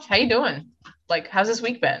How you doing? Like, how's this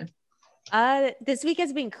week been? This week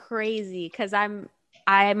has been crazy because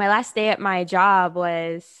my last day at my job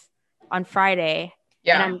was on Friday,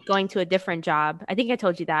 and Yeah. I'm going to a different job. I think I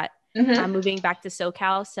told you that. I'm Hmm. moving back to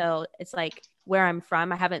SoCal, so it's like where I'm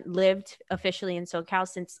from. I haven't lived officially in SoCal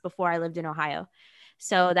since before I lived in Ohio.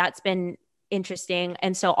 So that's been interesting.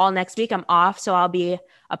 And so all next week I'm off, so I'll be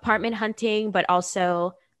apartment hunting, but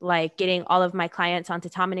also like getting all of my clients onto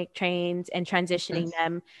Tominic trains and transitioning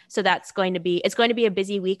them. So it's going to be a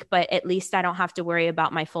busy week, but at least I don't have to worry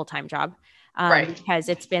about my full-time job. Right. Because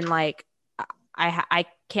it's been like I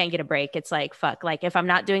can't get a break. It's like fuck. Like if I'm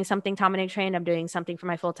not doing something Dominic trained, I'm doing something for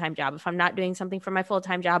my full-time job. If I'm not doing something for my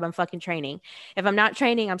full-time job, I'm fucking training. If I'm not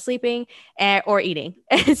training, I'm sleeping or eating.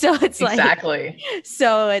 So it's like Exactly.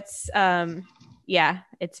 so yeah,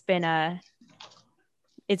 it's been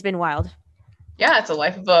wild. Yeah, it's a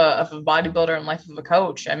life of a bodybuilder and life of a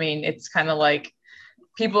coach. I mean, it's kind of like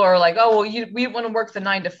people are like, oh, well, we want to work the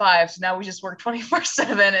 9 to 5, so now we just work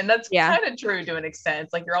 24/7, and that's Yeah. kind of true to an extent.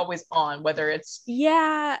 It's like you're always on, whether it's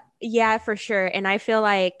Yeah, yeah, for sure. And I feel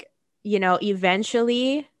like,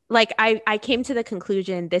 eventually, like I came to the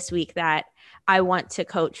conclusion this week that I want to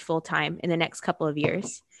coach full time in the next couple of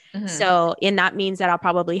years. Mhm. So, and that means that I'll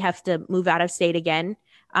probably have to move out of state again.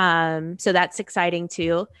 So that's exciting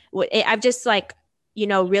too. I've just like,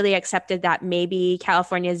 really accepted that maybe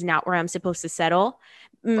California is not where I'm supposed to settle,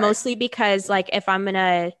 Right. mostly because like if I'm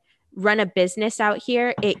gonna run a business out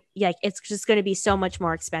here, it's just going to be so much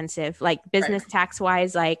more expensive, like Right. business tax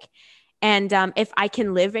wise, like. And if I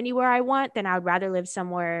can live anywhere I want, then I would rather live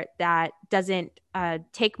somewhere that doesn't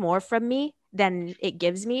take more from me than it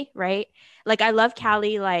gives me, right? Like I love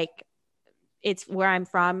Cali, like it's where I'm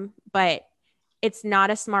from, but it's not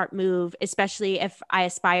a smart move, especially if I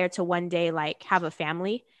aspire to one day like have a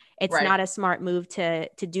family. It's Right. not a smart move to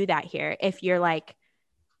do that here if you're like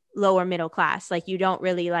lower middle class. Like you don't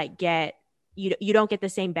really like get you don't get the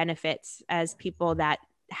same benefits as people that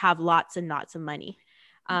have lots and lots of money.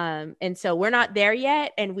 And so we're not there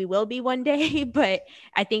yet, and we will be one day. But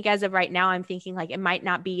I think as of right now, I'm thinking like it might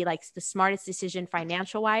not be like the smartest decision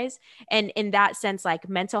financial wise, and in that sense, like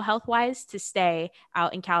mental health wise, to stay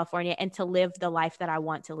out in California and to live the life that I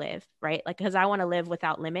want to live, right? Like because I want to live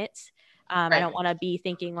without limits. I Right. don't want to be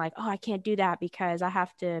thinking like, oh, I can't do that because I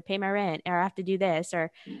have to pay my rent or I have to do this or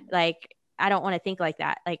like I don't want to think like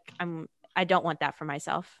that. Like I don't want that for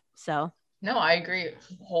myself. So No, I agree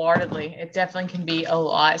wholeheartedly. It definitely can be a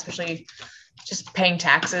lot, especially just paying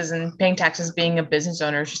taxes, and paying taxes being a business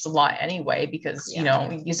owner is just a lot anyway, because, yeah,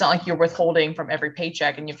 it's not like you're withholding from every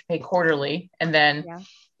paycheck and you have to pay quarterly. And then yeah,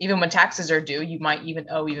 even when taxes are due, you might even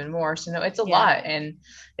owe even more. So no, it's a yeah, lot. And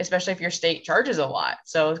especially if your state charges a lot.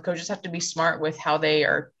 So coaches have to be smart with how they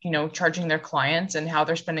are, charging their clients and how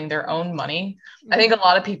they're spending their own money. I think hmm, a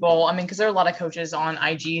lot of people, I mean, because there are a lot of coaches on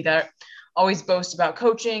IG that always boast about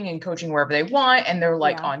coaching and coaching wherever they want, and they're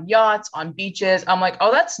like yeah, on yachts, on beaches. I'm like, oh,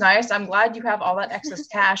 that's nice. I'm glad you have all that excess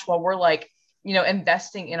cash while we're like,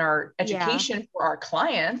 investing in our yeah, education for our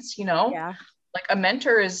clients. yeah. Like a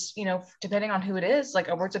mentor is, depending on who it is, like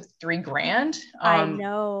upwards of 3 grand. I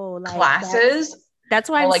know, like Classes that's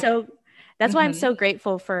why are I'm like, so that's why I'm mhm, so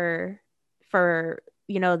grateful for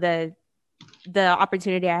the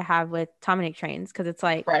opportunity I have with Dominic Trains because it's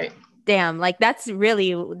like right. damn, like that's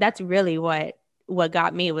really what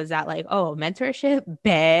got me was that like, oh, mentorship,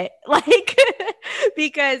 bet. Like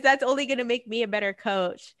because that's only gonna make me a better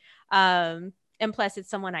coach. And plus it's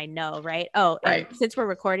someone I know, right? Oh, and Right. since we're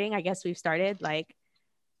recording, I guess we've started, like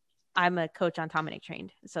I'm a coach on Dominic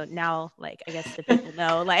trained. So now like I guess the people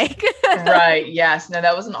know, like Right. Yes. No,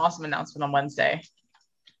 that was an awesome announcement on Wednesday.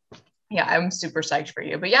 Yeah, I'm super psyched for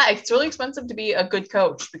you. But yeah, it's really expensive to be a good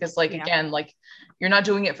coach because, like, yeah. again, like you're not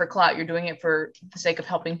doing it for clout, you're doing it for the sake of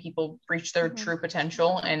helping people reach their Mhm. true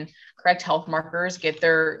potential and correct health markers, get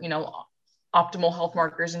their, optimal health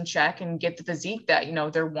markers in check, and get the physique that,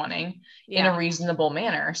 they're wanting in a Yeah. reasonable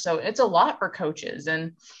manner. So it's a lot for coaches.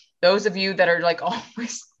 And those of you that are like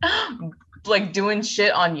always like doing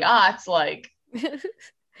shit on yachts, like, Must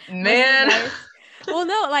be man. nice. Well,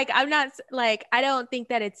 no, like I'm not like I don't think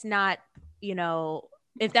that it's not, you know,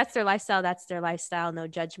 if that's their lifestyle, that's their lifestyle, no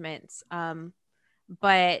judgments.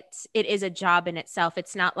 But it is a job in itself.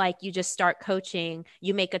 It's not like you just start coaching,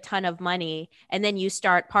 you make a ton of money, and then you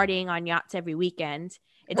start partying on yachts every weekend.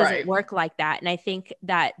 It doesn't Right. work like that. And I think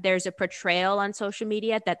that there's a portrayal on social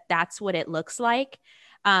media that that's what it looks like,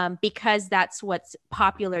 because that's what's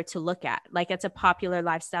popular to look at. Like it's a popular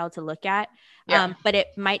lifestyle to look at, Yeah. but it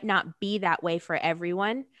might not be that way for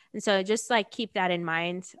everyone. And so just like keep that in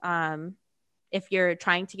mind. if you're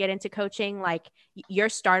trying to get into coaching, like your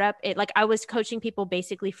startup, I was coaching people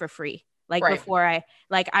basically for free. Like Right. before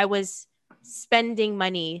I was spending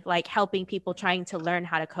money, like helping people trying to learn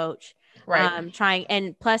how to coach, Right.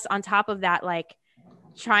 and plus on top of that, like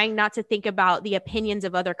trying not to think about the opinions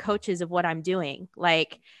of other coaches of what I'm doing,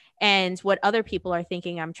 like, and what other people are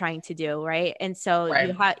thinking I'm trying to do. Right. And so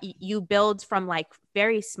Right. you build from like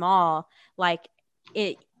very small, like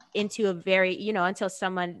it into a very, until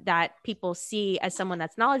someone that people see as someone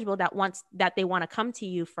that's knowledgeable, that they want to come to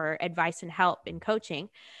you for advice and help in coaching.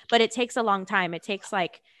 But it takes a long time. It takes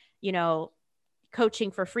like,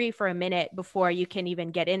 coaching for free for a minute before you can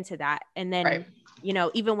even get into that. And then, Right.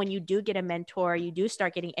 Even when you do get a mentor, you do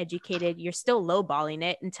start getting educated, you're still lowballing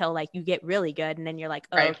it until like you get really good. And then you're like,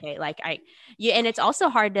 oh, Right. okay. Like and it's also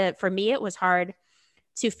hard for me, it was hard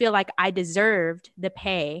to feel like I deserved the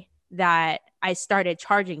pay that I started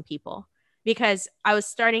charging people, because I was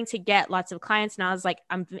starting to get lots of clients and I was like,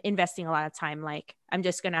 I'm investing a lot of time. Like, I'm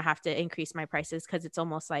just going to have to increase my prices, because it's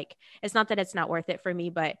almost like, it's not that it's not worth it for me,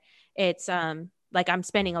 but it's like I'm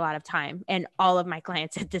spending a lot of time, and all of my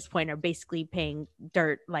clients at this point are basically paying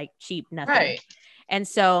dirt, like cheap, nothing. Right. And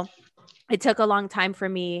so it took a long time for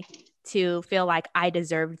me to feel like I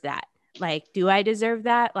deserved that. Like, do I deserve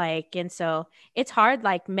that? Like, and so it's hard,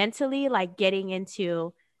 like mentally, like getting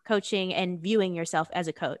into coaching and viewing yourself as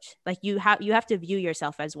a coach. Like you have to view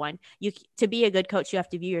yourself as one. To be a good coach, you have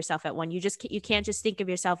to view yourself at one. You can't just think of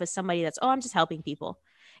yourself as somebody that's, oh, I'm just helping people.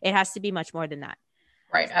 It has to be much more than that.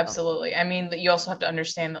 Right. So. Absolutely. I mean, you also have to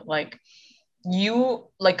understand that like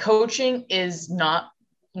coaching is not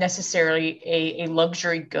necessarily a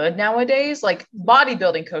luxury good nowadays. Like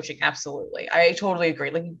bodybuilding coaching, absolutely. I totally agree.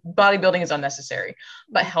 Like bodybuilding is unnecessary,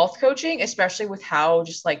 but health coaching, especially with how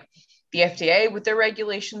just like the FDA with their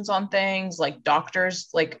regulations on things, like doctors,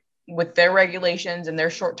 like with their regulations and their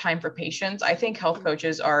short time for patients, I think health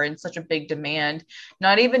coaches are in such a big demand,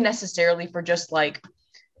 not even necessarily for just like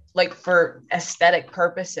for aesthetic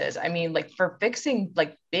purposes. I mean, like for fixing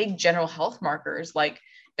like big general health markers, like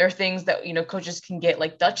there are things that, coaches can get,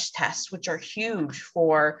 like Dutch tests, which are huge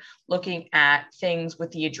for looking at things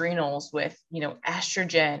with the adrenals, with,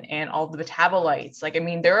 estrogen and all the metabolites. Like, I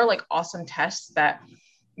mean, there are like awesome tests that,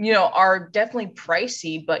 are definitely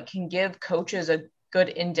pricey, but can give coaches a good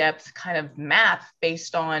in-depth kind of map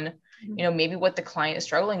based on, maybe what the client is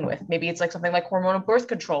struggling with. Maybe it's like something like hormonal birth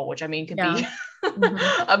control, which I mean, could be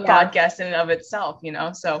a podcast in and of itself,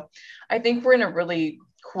 So I think we're in a really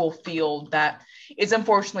cool field that is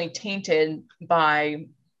unfortunately tainted by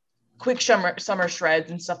quick summer shreds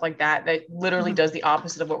and stuff like that literally does the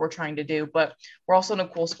opposite of what we're trying to do. But we're also in a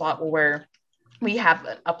cool spot where we have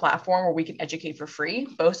a platform where we can educate for free,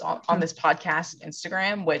 both on this podcast and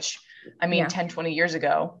Instagram, which I mean, 10, 20 years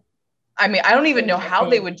ago, I mean, I don't even know how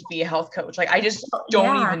they would be a health coach. Like, I just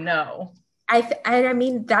don't even know. I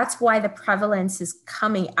mean, that's why the prevalence is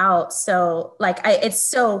coming out. So like, it's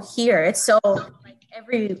so here. It's so like I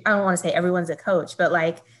don't want to say everyone's a coach, but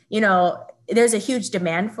like, there's a huge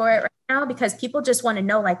demand for it right now, because people just want to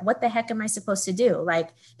know, like, what the heck am I supposed to do? Like,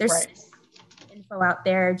 there's info out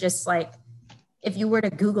there. Just like, if you were to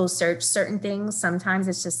Google search certain things, sometimes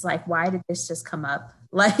it's just like, why did this just come up?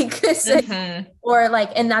 Like, or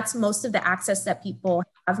like, and that's most of the access that people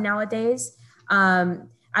have nowadays.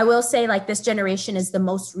 I will say, like, this generation is the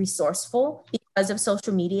most resourceful because of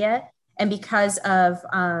social media and because of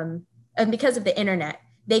the internet.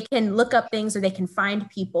 They can look up things, or they can find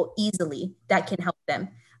people easily that can help them.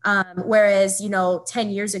 Whereas, 10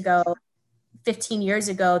 years ago, 15 years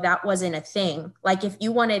ago, that wasn't a thing. Like, if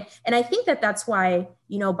you wanted, and I think that's why,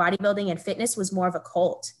 bodybuilding and fitness was more of a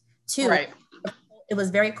cult too. Right. It was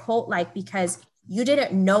very cult-like, because you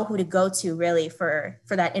didn't know who to go to really for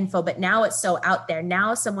that info. But now it's so out there.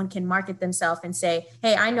 Now someone can market themselves and say,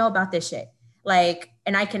 hey, I know about this shit. Like,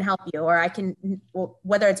 and I can help you, or I can,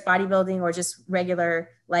 whether it's bodybuilding or just regular,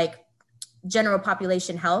 like, general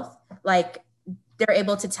population health, like, they're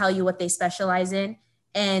able to tell you what they specialize in,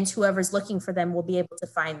 and whoever's looking for them will be able to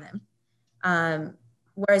find them.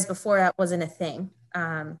 Whereas before, that wasn't a thing.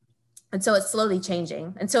 And so it's slowly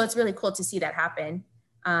changing. And so it's really cool to see that happen,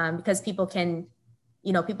 because people can,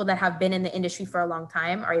 people that have been in the industry for a long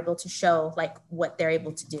time are able to show, like, what they're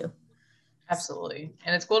able to do. Absolutely.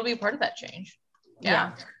 And it's cool to be a part of that change.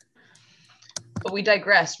 Yeah. But we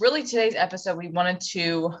digress. Really, today's episode, we wanted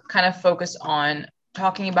to kind of focus on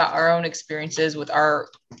talking about our own experiences with our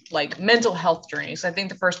like mental health journey. So I think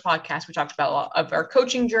the first podcast we talked about a lot of our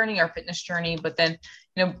coaching journey, our fitness journey, but then,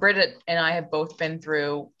 you know, Britta and I have both been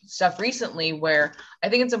through stuff recently where I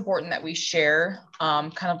think it's important that we share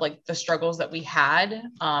kind of like the struggles that we had,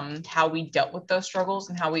 how we dealt with those struggles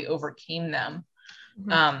and how we overcame them.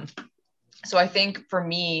 So I think for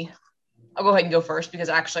me, I'll go ahead and go first because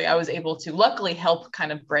actually I was able to luckily help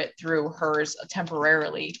kind of Britt through hers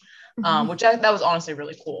temporarily. That was honestly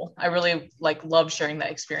really cool. I really like love sharing that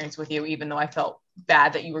experience with you, even though I felt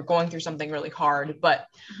bad that you were going through something really hard. But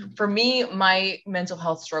for me, my mental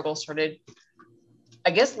health struggle started,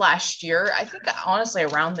 I guess, last year. I think honestly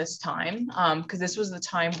around this time, because this was the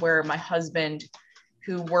time where my husband,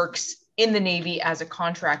 who works in the Navy as a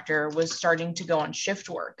contractor, was starting to go on shift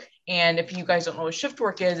work. And if you guys don't know what shift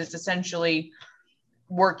work is, it's essentially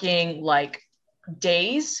working like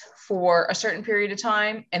days for a certain period of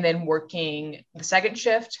time and then working the second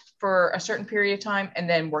shift for a certain period of time and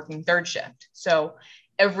then working third shift. So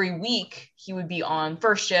every week he would be on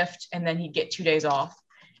first shift and then he'd get 2 days off.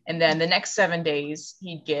 And then the next 7 days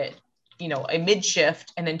he'd get, you know, a mid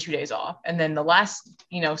shift and then 2 days off. And then the last,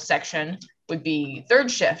 you know, section would be third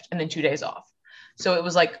shift and then 2 days off. So it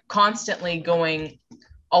was like constantly going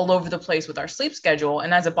all over the place with our sleep schedule.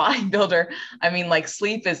 And as a bodybuilder, I mean, like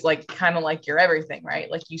sleep is like kind of like your everything, right?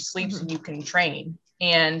 Like you sleep so you can train.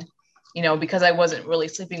 And, you know, because I wasn't really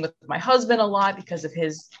sleeping with my husband a lot because of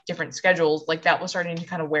his different schedules, like that was starting to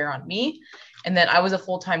kind of wear on me. And then I was a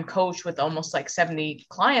full-time coach with almost like 70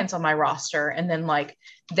 clients on my roster. And then like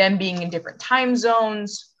them being in different time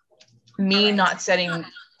zones, me not setting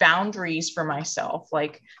boundaries for myself,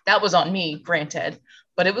 like that was on me, granted,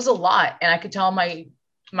 but it was a lot. And I could tell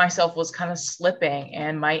myself was kind of slipping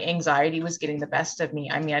and my anxiety was getting the best of me.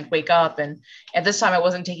 I mean, I'd wake up and at this time I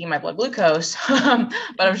wasn't taking my blood glucose, but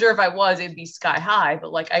I'm sure if I was, it'd be sky high.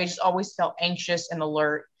 But like, I just always felt anxious and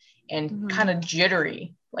alert and kind of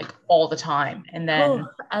jittery, like all the time. And then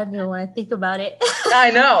I don't want to think about it.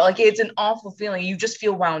 I know, like it's an awful feeling. You just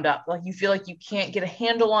feel wound up. Like you feel like you can't get a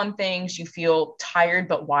handle on things. You feel tired,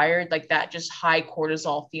 but wired, like that just high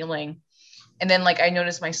cortisol feeling. And then like, I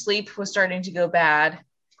noticed my sleep was starting to go bad.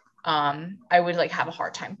 I would like have a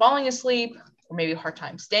hard time falling asleep or maybe a hard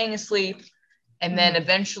time staying asleep. And then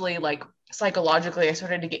eventually, like psychologically, I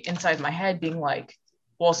started to get inside my head being like,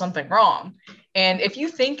 well, something wrong. And if you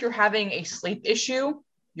think you're having a sleep issue,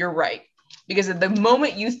 you're right. Because at the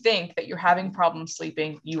moment you think that you're having problems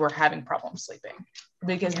sleeping, you are having problems sleeping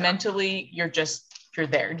because mentally you're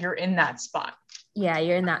there, you're in that spot. Yeah.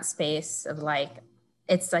 You're in that space of like,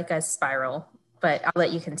 it's like a spiral. But I'll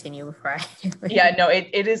let you continue before I. Yeah, no,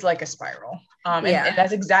 it is like a spiral. And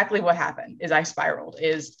that's exactly what happened is I spiraled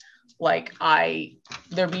is like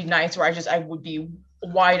there'd be nights where I would be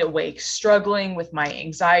wide awake, struggling with my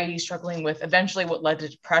anxiety, struggling with eventually what led to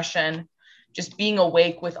depression, just being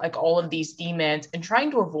awake with like all of these demons and trying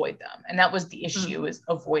to avoid them. And that was the issue is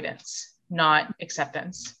avoidance, not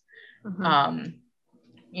acceptance.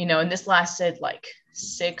 You know, and this lasted like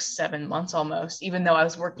 6-7 months almost, even though I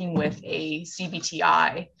was working with a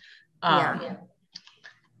CBTI.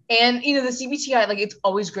 And, you know, the CBTI, like, it's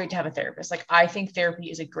always great to have a therapist. Like, I think therapy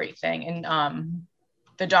is a great thing. And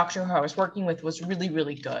the doctor who I was working with was really,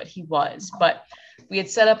 really good. He was, but we had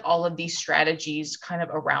set up all of these strategies kind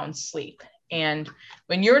of around sleep. And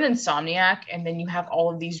when you're an insomniac and then you have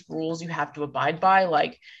all of these rules you have to abide by,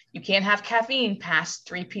 like you can't have caffeine past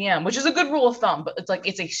 3 p.m., which is a good rule of thumb, but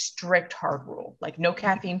it's a strict hard rule, like no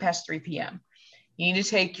caffeine past 3 p.m. You need to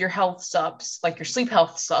take your health sups, like your sleep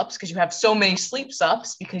health sups, because you have so many sleep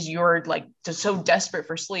sups because you're like just so desperate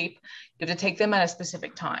for sleep. You have to take them at a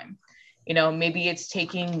specific time. You know, maybe it's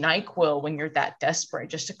taking NyQuil when you're that desperate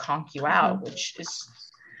just to conk you out, which is.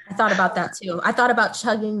 I thought about that too. I thought about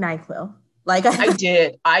chugging NyQuil. Like I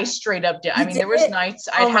did. I straight up did. I mean, there was nights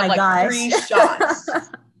I'd had like 3 shots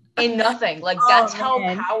and nothing. Like that's how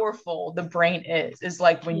powerful the brain is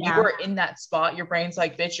like when you are in that spot, your brain's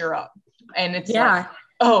like, bitch, you're up. And it's like,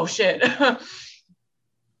 oh shit.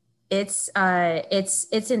 It's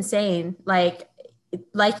insane.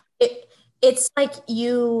 It's like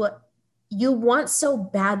you want so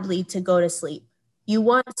badly to go to sleep.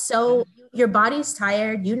 Your body's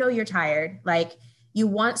tired. You know, you're tired. Like you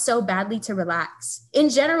want so badly to relax. In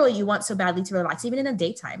general, you want so badly to relax, even in the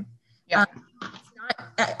daytime. Yeah.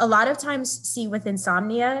 A lot of times, see, with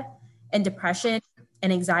insomnia and depression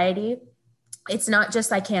and anxiety, it's not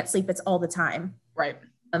just I can't sleep, it's all the time. Right.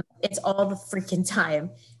 It's all the freaking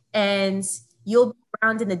time. And you'll be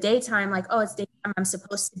around in the daytime like, oh, it's daytime, I'm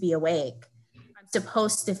supposed to be awake. I'm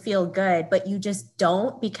supposed to feel good, but you just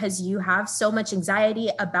don't because you have so much anxiety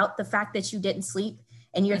about the fact that you didn't sleep,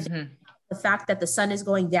 and you're thinking about the fact that the sun is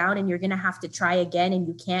going down and you're going to have to try again and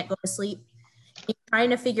you can't go to sleep. You're trying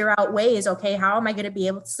to figure out ways, okay, how am I going to be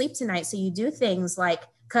able to sleep tonight? So you do things like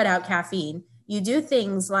cut out caffeine. You do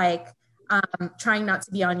things like trying not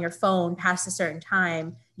to be on your phone past a certain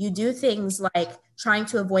time. You do things like trying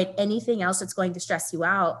to avoid anything else that's going to stress you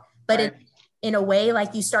out. But right. in a way,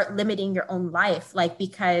 like you start limiting your own life, like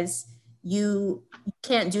because you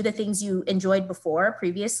can't do the things you enjoyed before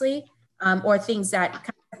previously, or things that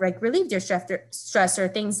kind of like relieved your stress, or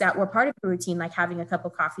things that were part of your routine, like having a cup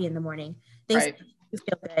of coffee in the morning, things right. that make you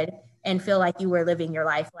feel good and feel like you were living your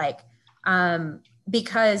life, like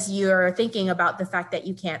because you're thinking about the fact that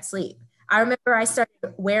you can't sleep. I remember I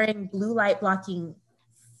started wearing blue light blocking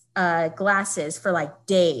glasses for like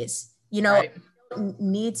days, you know. Right. I don't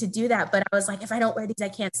need to do that, but I was like, if I don't wear these, I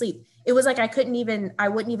can't sleep. It was like I wouldn't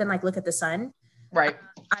even like look at the sun. Right.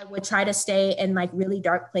 I would try to stay in like really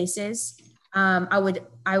dark places. I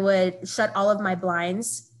would shut all of my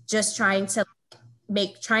blinds, just trying to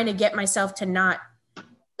get myself to not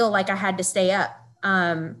feel like I had to stay up.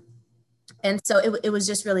 And so it was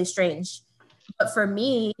just really strange. But for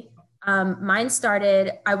me, mine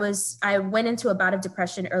started, I went into a bout of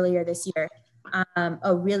depression earlier this year,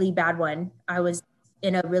 a really bad one. I was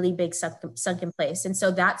in a really big sunken place. And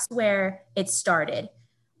so that's where it started.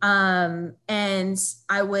 And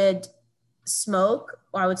I would smoke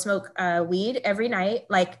weed every night,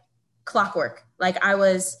 like clockwork. Like it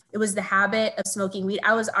was the habit of smoking weed.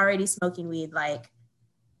 I was already smoking weed, but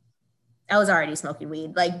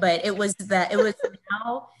it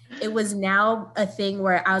was now a thing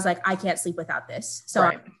where I was like, I can't sleep without this. So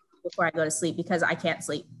right. Before I go to sleep, because I can't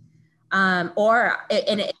sleep. It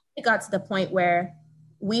got to the point where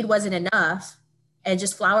weed wasn't enough and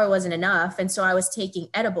just flower wasn't enough. And so I was taking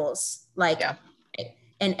edibles,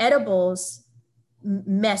 and edibles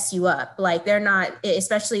mess you up. Like they're not,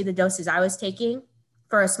 especially the doses I was taking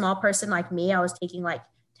for a small person like me, I was taking like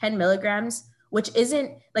 10 milligrams, which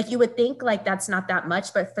isn't like, you would think like that's not that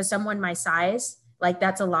much, but for someone my size, like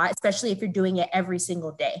that's a lot, especially if you're doing it every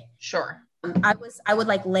single day. Sure. I would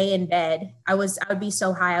like lay in bed. I would be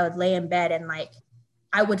so high. I would lay in bed and like,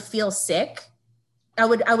 I would feel sick. I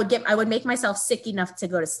would make myself sick enough to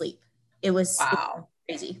go to sleep. It was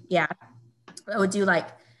crazy. Yeah. I would do like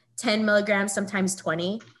 10 milligrams, sometimes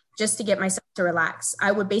 20, just to get myself to relax.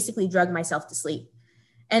 I would basically drug myself to sleep.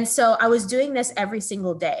 And so I was doing this every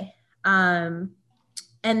single day.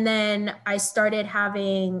 And then I started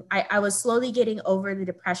I was slowly getting over the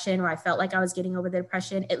depression, or I felt like I was getting over the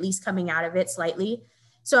depression, at least coming out of it slightly.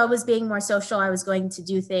 So I was being more social. I was going to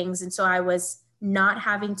do things. And so I was not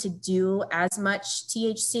having to do as much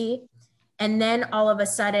THC. And then all of a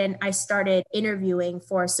sudden I started interviewing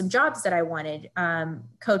for some jobs that I wanted,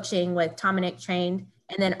 coaching with Dominic Trained.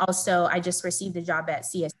 And then also I just received a job at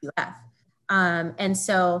CSUF. And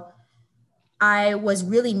so I was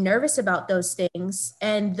really nervous about those things,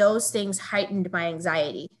 and those things heightened my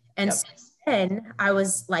anxiety. And then I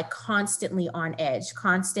was like constantly on edge,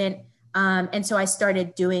 and so I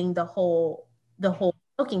started doing the whole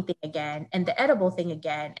smoking thing again, and the edible thing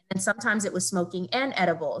again. And sometimes it was smoking and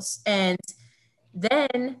edibles. And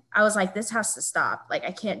then I was like, this has to stop. Like,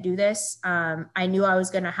 I can't do this. I knew I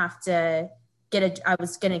was going to have to get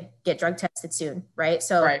drug tested soon. Right.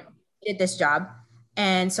 So I did this job.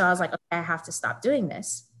 And so I was like, okay, I have to stop doing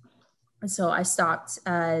this. And so I stopped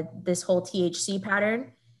this whole THC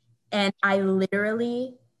pattern. And I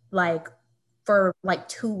literally, like, for like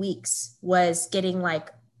 2 weeks was getting like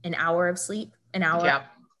an hour of sleep,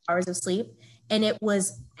 hours of sleep. And it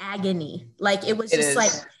was agony. Like, it was just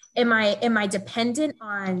like, am I dependent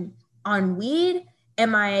on weed?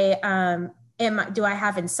 Do I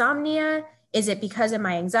have insomnia? Is it because of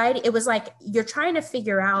my anxiety? It was like, you're trying to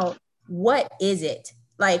figure out, what is it?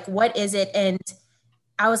 Like, what is it? And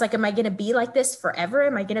I was like, am I going to be like this forever?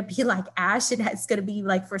 Am I going to be like Ash? And it's going to be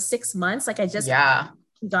like for 6 months. Like I just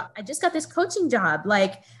got this coaching job.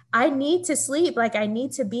 Like, I need to sleep. Like, I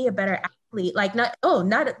need to be a better athlete. Like, not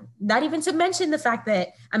even to mention the fact that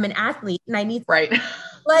I'm an athlete and I need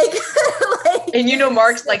like, and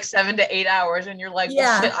Mark's like 7 to 8 hours and you're like,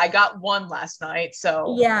 well, shit, I got one last night.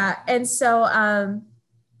 So and so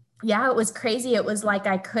it was crazy. It was like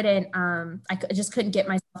I just couldn't get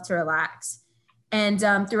myself to relax. And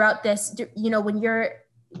throughout this, when you're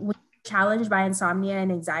challenged by insomnia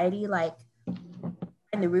and anxiety, like,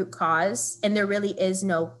 and the root cause, and there really is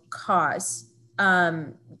no cause.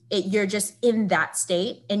 You're just in that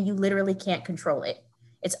state and you literally can't control it.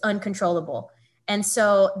 It's uncontrollable. And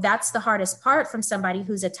so that's the hardest part from somebody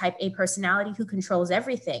who's a type A personality who controls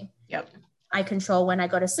everything. Yep. I control when I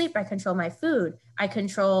go to sleep. I control my food. I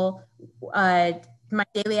control my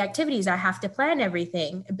daily activities. I have to plan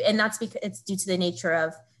everything. And that's because it's due to the nature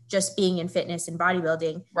of just being in fitness and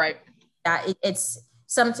bodybuilding. Right. That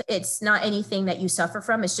it's not anything that you suffer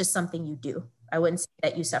from. It's just something you do. I wouldn't say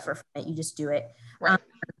that you suffer from it. You just do it. Right.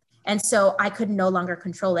 And so I could no longer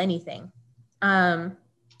control anything. And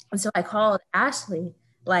so I called Ashley,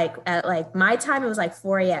 like at like my time, it was like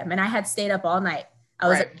 4 a.m. and I had stayed up all night. I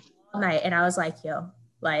was up all night and I was like, yo,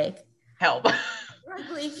 like help.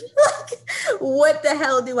 Like, what the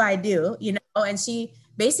hell do I do? You know? And she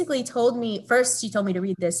basically told me, first she told me to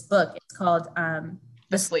read this book. It's called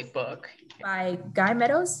The Sleep Book by Guy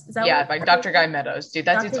Meadows. Is that by Dr. Guy Meadows. Dude,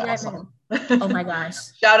 that dude's awesome. Oh my gosh.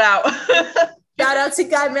 Shout out. Shout out to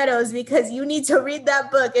Guy Meadows, because you need to read that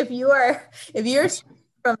book if you're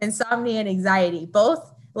from insomnia and anxiety,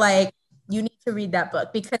 both. Like, you need to read that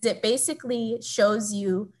book because it basically shows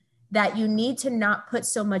you that you need to not put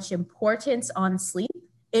so much importance on sleep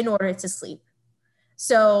in order to sleep.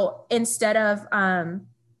 So instead of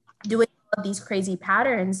doing all these crazy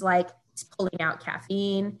patterns, like pulling out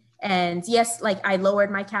caffeine, and yes, like I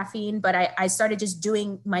lowered my caffeine, but I started just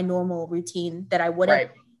doing my normal routine that I would have.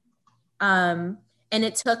 Right. And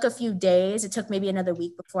it took a few days. It took maybe another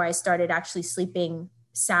week before I started actually sleeping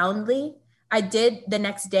soundly. I did the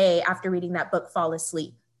next day after reading that book fall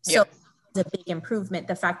asleep. So Yep. it was a big improvement,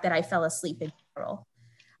 the fact that I fell asleep in general.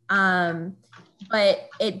 But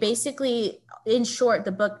it basically, in short,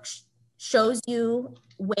 the book shows you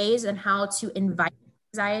ways on how to invite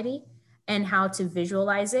anxiety and how to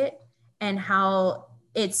visualize it and how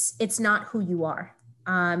it's not who you are.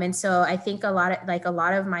 And so I think a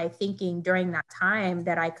lot of my thinking during that time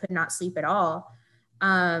that I could not sleep at all,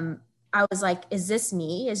 I was like, is this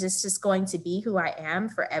me? Is this just going to be who I am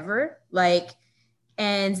forever? Like,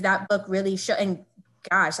 and that book really showed, and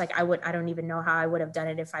gosh, like I don't even know how I would have done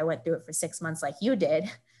it if I went through it for 6 months like you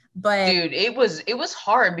did. But dude, it was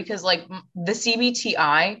hard because like the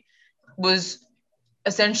CBTI was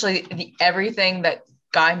essentially everything that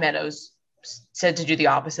Guy Meadows said to do the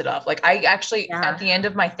opposite of. Like, I actually, at the end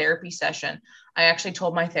of my therapy session, I actually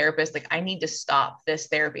told my therapist, like, I need to stop this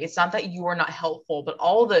therapy. It's not that you are not helpful, but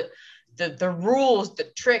all the rules, the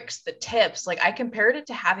tricks, the tips, like I compared it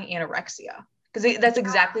to having anorexia, because that's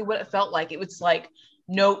exactly what it felt like. It was like,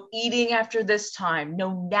 no eating after this time,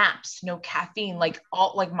 no naps, no caffeine, like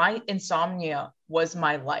all, like my insomnia was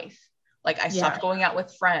my life. Like I stopped going out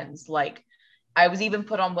with friends. Like I was even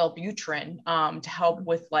put on Wellbutrin to help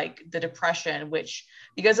with like the depression, which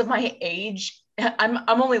because of my age,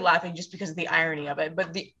 I'm only laughing just because of the irony of it.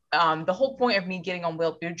 But the whole point of me getting on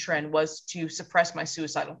Wellbutrin was to suppress my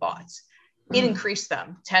suicidal thoughts. It increased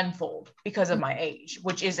them tenfold because of my age,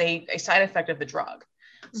 which is a side effect of the drug.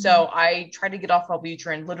 So I tried to get off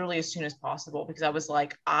Wellbutrin literally as soon as possible because I was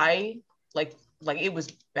like, like it was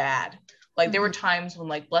bad. Like there were times when,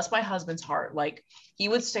 like, bless my husband's heart, like he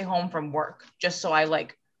would stay home from work just so I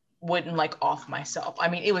like wouldn't like off myself. I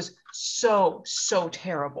mean, it was so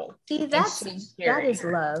terrible. See, that is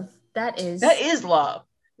love. That is love.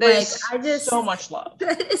 That like, is I just so much love.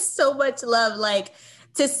 That is so much love. Like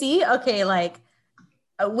to see, okay, like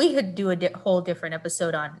we could do a whole different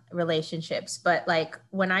episode on relationships, but like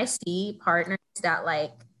when I see partners that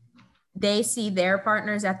like they see their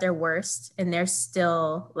partners at their worst and they're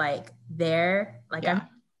still like there, like I'm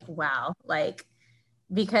wow, like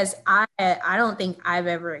because I don't think I've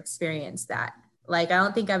ever experienced that. Like I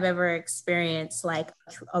don't think I've ever experienced like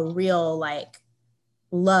a real like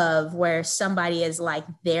love where somebody is like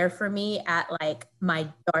there for me at like my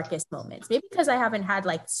darkest moments. Maybe because I haven't had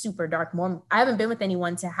like super dark moments. I haven't been with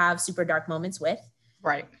anyone to have super dark moments with.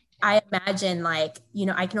 Right. I imagine like, you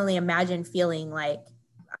know, I can only imagine feeling like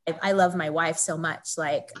I love my wife so much.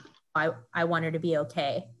 Like I want her to be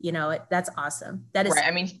okay. You know, that's awesome. That is right.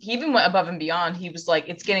 I mean, he even went above and beyond. He was like,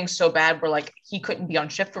 it's getting so bad where like he couldn't be on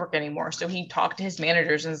shift work anymore. So he talked to his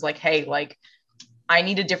managers and was like, hey, like I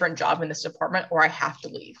need a different job in this department or I have to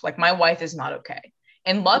leave. Like my wife is not okay.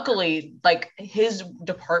 And luckily, like his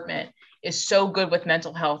department is so good with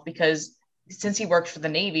mental health because since he works for the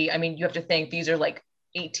Navy, I mean, you have to think these are like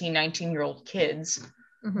 18, 19-year-old kids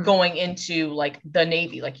going into like the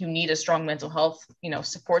Navy. Like you need a strong mental health, you know,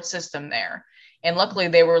 support system there. And luckily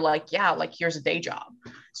they were like, yeah, like here's a day job.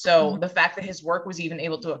 So the fact that his work was even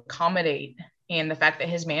able to accommodate and the fact that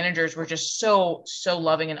his managers were just so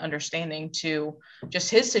loving and understanding to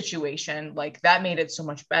just his situation, like that made it so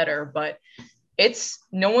much better. But it's,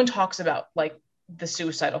 no one talks about like the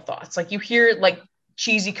suicidal thoughts. Like you hear like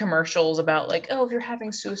cheesy commercials about like, oh, if you're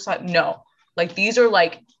having suicide, no, Like, these are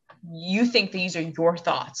like, you think these are your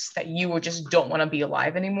thoughts that you just don't want to be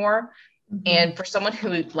alive anymore. Mhm. And for someone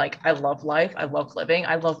who, like, I love life, I love living,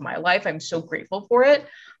 I love my life, I'm so grateful for it.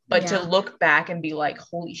 But to look back and be like,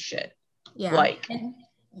 holy shit. Yeah. Like, and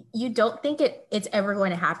you don't think it's ever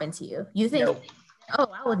going to happen to you. You think, nope. oh,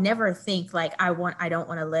 I would never think like I don't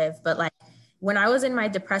want to live. But like when I was in my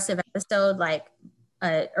depressive episode, like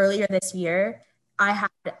earlier this year, I had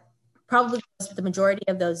probably the majority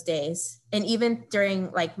of those days. And even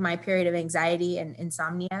during like my period of anxiety and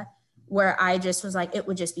insomnia, where I just was like, it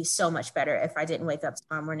would just be so much better if I didn't wake up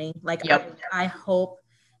tomorrow morning. Like, I hope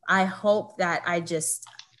that I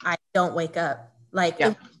don't wake up. Like, it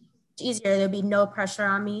would be easier. There'd be no pressure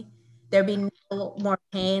on me. There'd be no more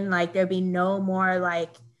pain. Like, there'd be no more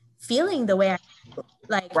like feeling the way I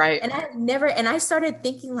like. Right. And I started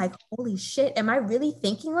thinking like, holy shit, am I really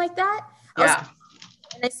thinking like that?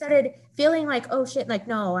 And I started feeling like, oh shit, like,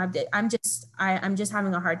 no, I'm just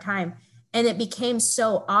having a hard time. And it became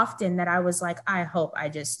so often that I was like, I hope I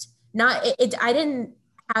just I didn't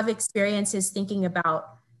have experiences thinking about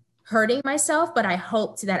hurting myself, but I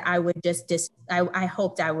hoped that I would I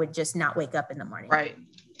hoped I would just not wake up in the morning. Right.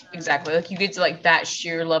 Exactly. Like, you get to like that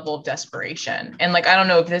sheer level of desperation. And like, I don't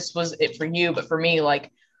know if this was it for you, but for me,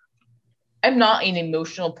 like, I'm not an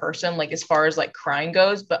emotional person, like as far as like crying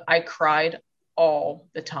goes, but I cried all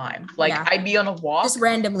the time. Like, I'd be on a walk. Just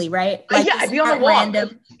randomly, right? Like, I'd be on a walk.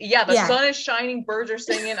 Random. The sun is shining, birds are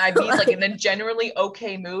singing. I'd be like in a generally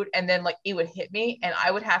okay mood. And then like it would hit me and I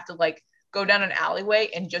would have to like go down an alleyway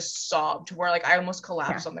and just sob to where like I almost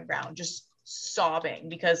collapsed on the ground, just sobbing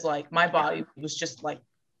because like my body was just like,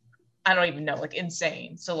 I don't even know, like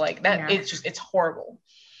insane. So like that, it's horrible.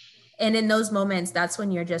 And in those moments, that's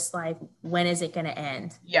when you're just like, when is it going to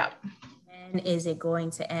end? Yeah. When is it going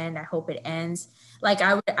to end? I hope it ends. Like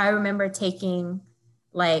I remember taking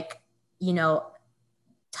like, you know,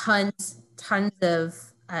 tons of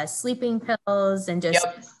sleeping pills and just,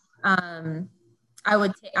 I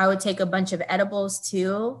would take a bunch of edibles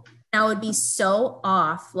too. And I would be so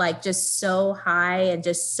off, like just so high and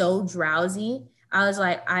just so drowsy. I was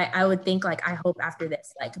like, I would think like, I hope after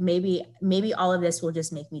this, like maybe all of this will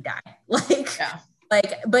just make me die.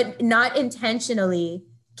 But not intentionally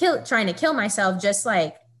trying to kill myself. Just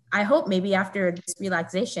like, I hope maybe after this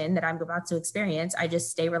relaxation that I'm about to experience, I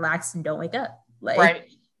just stay relaxed and don't wake up. Like, right.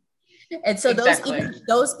 And so those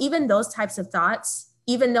types of thoughts,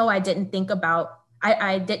 even though I didn't think about,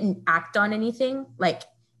 I didn't act on anything like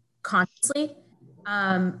consciously,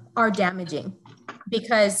 are damaging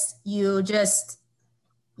because you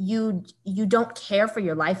don't care for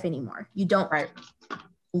your life anymore. You don't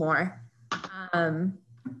anymore. And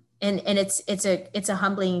it's a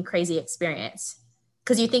humbling and crazy experience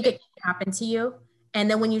because you think it can happen to you. And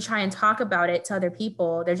then when you try and talk about it to other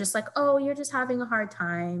people, they're just like, oh, you're just having a hard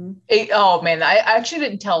time. Oh man, I actually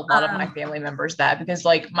didn't tell a lot of my family members that because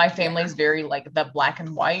like my family is very like the black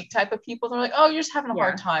and white type of people. They're like, oh, you're just having a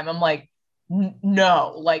hard time. I'm like,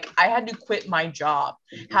 no, like I had to quit my job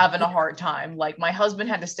having a hard time. Like my husband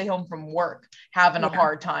had to stay home from work having a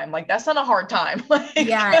hard time. Like that's not a hard time. Like,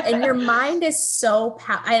 and your mind is so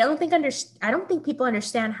I don't think people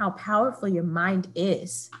understand how powerful your mind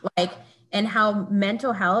is. Like, and how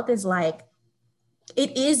mental health is like,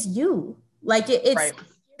 it is you. Like it's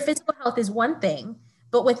your physical health is one thing,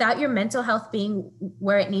 but without your mental health being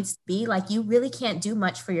where it needs to be, like you really can't do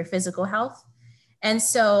much for your physical health. And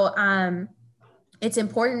so it's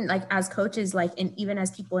important, like as coaches, like, and even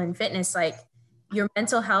as people in fitness, like your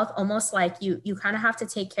mental health, almost like you kind of have to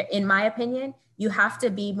take care, in my opinion, you have to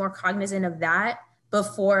be more cognizant of that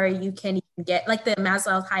before you can even get like the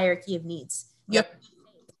Maslow's hierarchy of needs.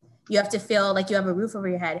 You have to feel like you have a roof over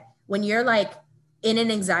your head. When you're like in an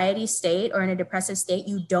anxiety state or in a depressive state,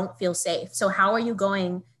 you don't feel safe. So how are you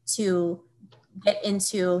going to get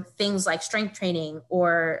into things like strength training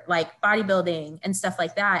or like bodybuilding and stuff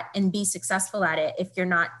like that and be successful at it if you're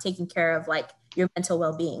not taking care of like your mental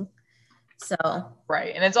well-being? So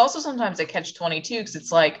right. And it's also sometimes a catch-22 because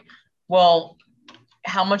it's like, well,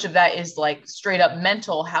 how much of that is like straight up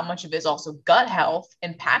mental, how much of it is also gut health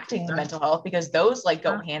impacting the mental health, because those like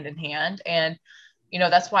go hand in hand. And you know,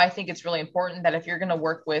 that's why I think it's really important that if you're going to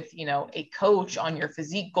work with, you know, a coach on your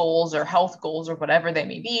physique goals or health goals or whatever they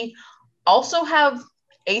may be, also have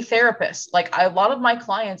a therapist. Like a lot of my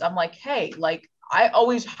clients, I'm like, hey, like I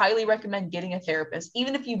always highly recommend getting a therapist,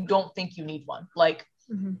 even if you don't think you need one. Like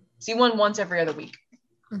see one once every other week.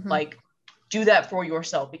 Like do that for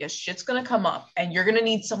yourself because shit's going to come up and you're going to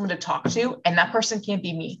need someone to talk to. And that person can't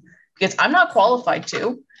be me because I'm not qualified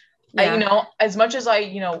to, you know, as much as I,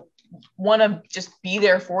 you know, want to just be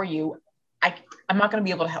there for you. I'm not going to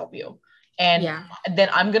be able to help you. And Yeah. then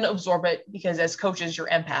I'm going to absorb it because as coaches, you're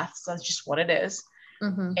empaths. So that's just what it is.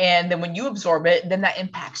 Mm-hmm. And then when you absorb it, then that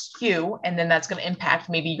impacts you. And then that's going to impact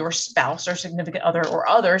maybe your spouse or significant other or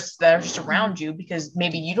others that are just around you, because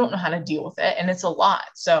maybe you don't know how to deal with it. And it's a lot.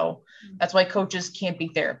 So that's why coaches can't be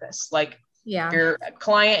therapists. Like, if you're a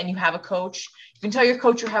client and you have a coach, you can tell your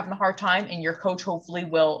coach you're having a hard time, and your coach hopefully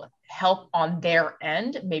will help on their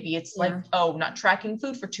end. Maybe it's like, oh, not tracking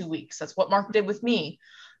food for 2 weeks. That's what Mark did with me.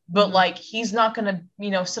 But like, he's not going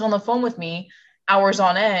to, sit on the phone with me hours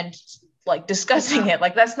on end, like discussing it.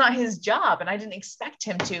 Like, that's not his job. And I didn't expect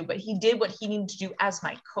him to, but he did what he needed to do as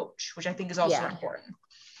my coach, which I think is also important.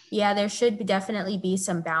 Yeah, there should definitely be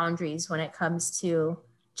some boundaries when it comes to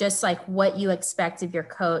just like what you expect of your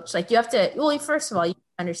coach. Like, you have to, well, first of all, you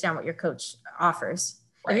understand what your coach offers.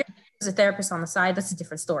 Right. If you're a therapist on the side, that's a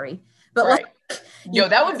different story. But right. like,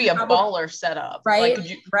 that would be a baller setup. Right.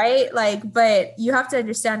 Like, right. Like, but you have to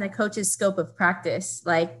understand the coach's scope of practice.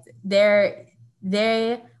 Like,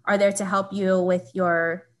 they are there to help you with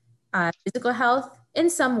your physical health in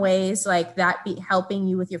some ways, like that be helping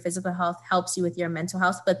you with your physical health helps you with your mental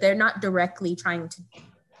health, but they're not directly trying to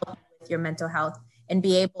help you with your mental health and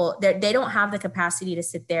be able, they don't have the capacity to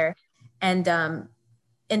sit there and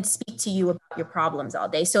speak to you about your problems all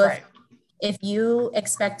day. So if you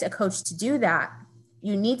expect a coach to do that,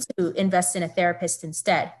 you need to invest in a therapist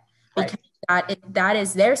instead, because that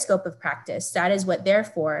is their scope of practice. That is what they're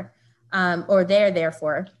for, or they're there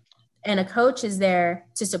for. And a coach is there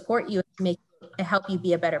to support you, to help you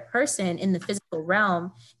be a better person in the physical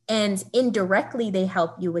realm. And indirectly, they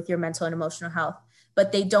help you with your mental and emotional health,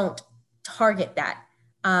 but they don't target that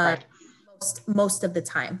most of the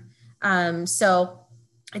time. So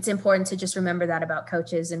it's important to just remember that about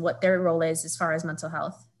coaches and what their role is as far as mental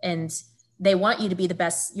health. And they want you to be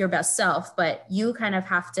your best self, but you kind of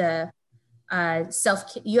have to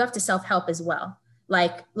self-help as well.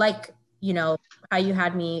 Like, how you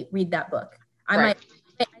had me read that book. I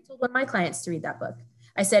told one of my clients to read that book.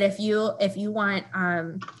 I said, if you want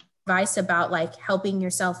advice about like helping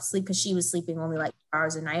yourself sleep, because she was sleeping only like 4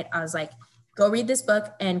 hours a night, I was like, go read this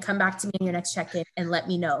book and come back to me in your next check-in and let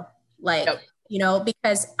me know. Like,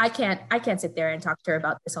 because I can't sit there and talk to her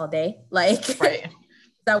about this all day. Like,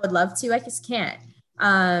 I would love to, I just can't.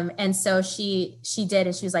 And so she did,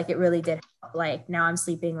 and she was like, it really did help. Like, now I'm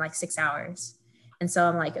sleeping like 6 hours. And so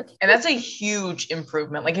I'm like, okay. And that's a huge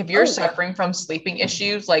improvement. Like, if you're suffering from sleeping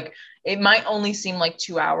issues, like, it might only seem like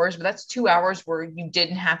 2 hours, but that's 2 hours where you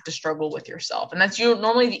didn't have to struggle with yourself. And that's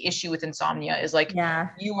normally the issue with insomnia is like,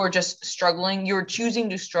 you were just struggling. You were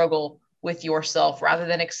choosing to struggle with yourself rather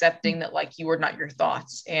than accepting that like you were not your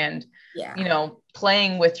thoughts and,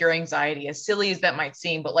 playing with your anxiety, as silly as that might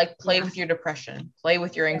seem, but like play with your depression, play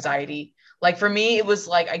with your anxiety. Like, for me, it was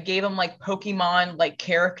like, I gave them like Pokemon, like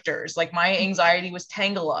characters, like my anxiety was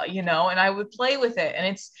Tangela, and I would play with it. And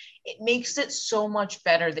it makes it so much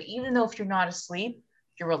better that even though if you're not asleep,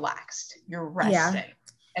 you're relaxed, you're resting.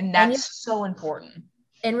 And that's so important.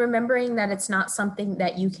 And remembering that it's not something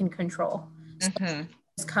that you can control. So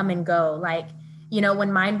just come and go. Like,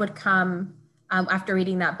 when mine would come, after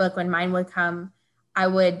reading that book, when mine would come, I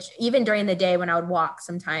would, even during the day when I would walk,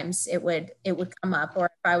 sometimes it would come up, or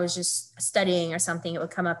if I was just studying or something, it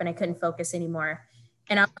would come up and I couldn't focus anymore.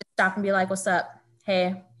 And I would stop and be like, what's up?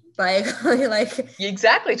 Hey, like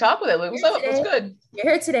exactly. Talk with it. Like, what's up? What's good?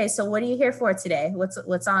 You're here today. So what are you here for today?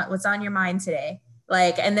 What's on your mind today?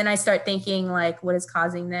 Like, and then I start thinking like, what is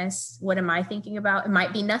causing this? What am I thinking about? It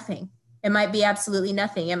might be nothing. It might be absolutely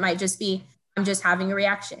nothing. It might just be, I'm just having a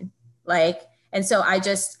reaction. Like, and so I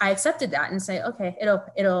accepted that and say, okay,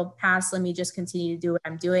 it'll pass. Let me just continue to do what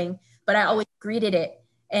I'm doing. But I always greeted it.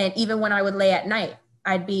 And even when I would lay at night,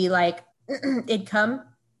 I'd be like, it'd come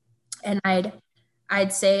and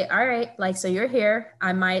I'd say, all right, like, so you're here.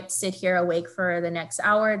 I might sit here awake for the next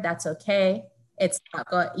hour. That's okay. It's not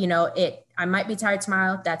going, I might be tired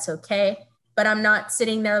tomorrow. That's okay. But I'm not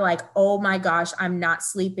sitting there like, oh my gosh, I'm not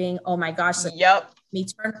sleeping. Oh my gosh. Let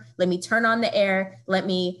me turn on the air. Let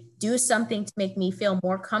me do something to make me feel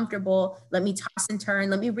more comfortable. Let me toss and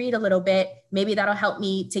turn. Let me read a little bit. Maybe that'll help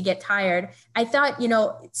me to get tired. I thought,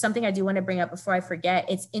 something I do want to bring up before I forget.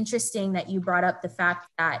 It's interesting that you brought up the fact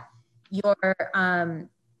that your,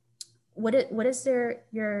 what is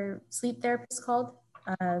your sleep therapist called?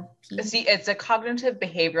 It's a cognitive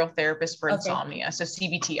behavioral therapist for insomnia. So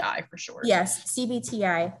CBTI for short. Yes.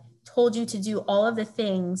 CBTI told you to do all of the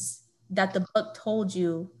things that the book told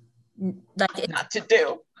you like not to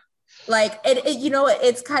do. Like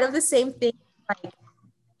it's kind of the same thing like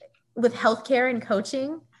with healthcare and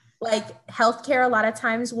coaching. Like healthcare, a lot of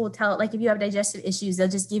times will tell, like if you have digestive issues, they'll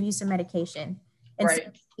just give you some medication. instead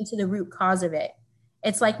of into the root cause of it.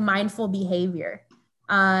 It's like mindful behavior.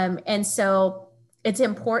 And so it's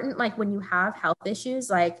important, like when you have health issues,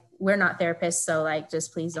 like we're not therapists, so like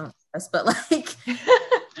just please don't us, but like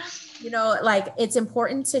you know, like it's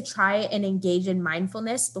important to try and engage in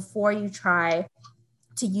mindfulness before you try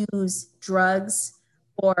to use drugs,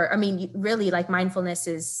 or I mean really, like mindfulness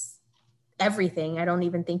is everything. I don't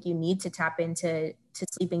even think you need to tap into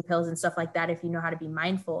sleeping pills and stuff like that if you know how to be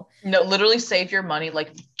mindful. No, literally save your money.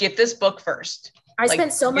 Like get this book first. I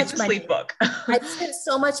spent so much money. Sleep book. I spent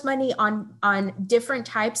so much money on different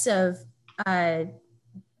types of supplements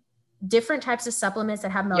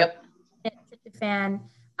that have tryptophan,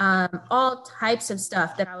 all types of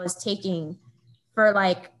stuff that I was taking for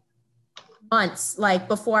like months, like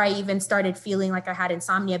before I even started feeling like I had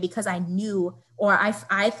insomnia, because I knew, or I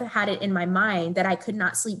had it in my mind that I could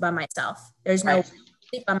not sleep by myself. There's no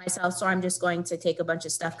sleep by myself. So I'm just going to take a bunch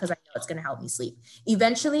of stuff because I know it's going to help me sleep.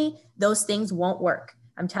 Eventually those things won't work.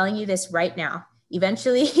 I'm telling you this right now.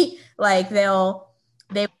 Eventually, like they will,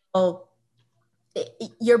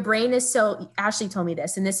 your brain is so, Ashley told me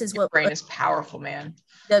this, and this is your what brain is powerful, man.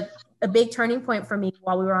 A big turning point for me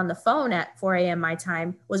while we were on the phone at 4 a.m. my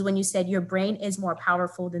time was when you said your brain is more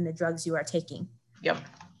powerful than the drugs you are taking. Yep.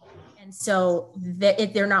 And so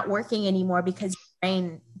they're not working anymore because your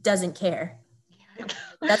brain doesn't care. It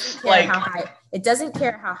doesn't care how high. It doesn't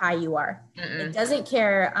care how high you are. It doesn't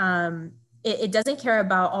care. It doesn't care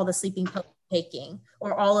about all the sleeping pills you're taking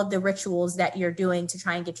or all of the rituals that you're doing to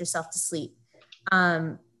try and get yourself to sleep.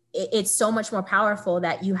 It's so much more powerful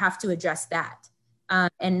that you have to address that,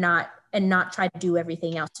 and not try to do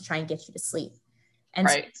everything else to try and get you to sleep. And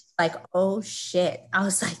so it's like, oh shit. I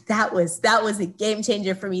was like, that was a game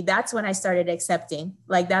changer for me. That's when I started accepting,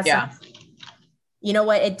 like, that's, you know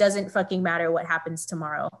what? It doesn't fucking matter what happens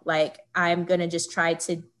tomorrow. Like, I'm going to just try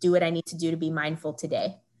to do what I need to do to be mindful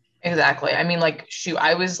today. Exactly. I mean, like, shoot,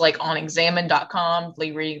 I was like on examine.com,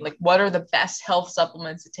 reading like, what are the best health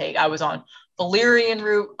supplements to take? I was on valerian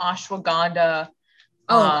root, ashwagandha.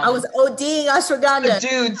 I was ODing ashwagandha.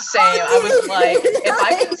 Dude, same. I was like, if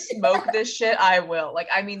I can smoke this shit, I will. Like,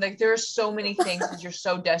 I mean, like, there are so many things because you're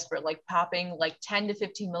so desperate, like popping like 10 to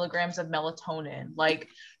 15 milligrams of melatonin, like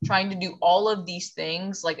trying to do all of these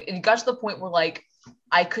things. Like, it got to the point where like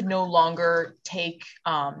I could no longer take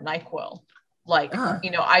NyQuil. Like,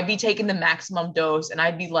 you know, I'd be taking the maximum dose and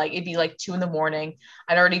I'd be like, it'd be like 2 a.m.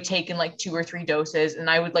 I'd already taken like 2 or 3 doses.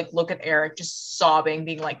 And I would like look at Eric just sobbing,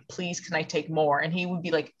 being like, please, can I take more? And he would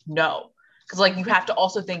be like, no. Cause like, you have to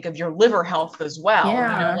also think of your liver health as well, you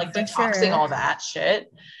know, like detoxing all that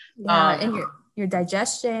shit. Yeah. And your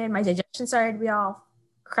digestion, my digestion started to be all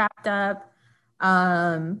crapped up.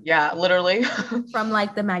 Yeah, literally. From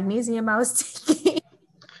like the magnesium I was taking.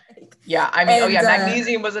 Yeah, I mean,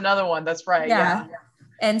 magnesium was another one. That's right. Yeah.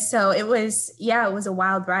 And so it was a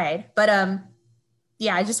wild ride. But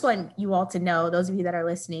I just want you all to know, those of you that are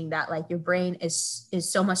listening, that like your brain is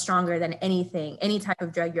so much stronger than any type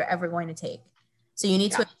of drug you're ever going to take. So you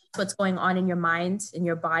need to assess what's going on in your mind, in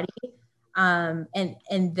your body. And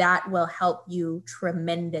that will help you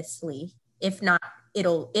tremendously. If not, it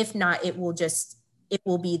will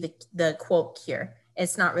be the quote cure.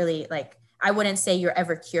 It's not really like, I wouldn't say you're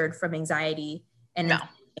ever cured from anxiety but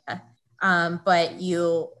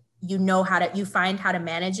you find how to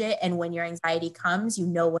manage it. And when your anxiety comes, you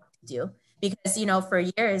know what to do, because, you know, for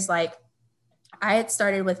years, like I had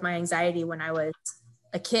started with my anxiety when I was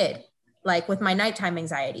a kid, like with my nighttime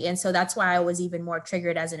anxiety. And so that's why I was even more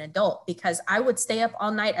triggered as an adult, because I would stay up all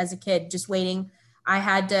night as a kid, just waiting. I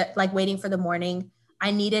had to waiting for the morning. I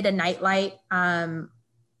needed a nightlight.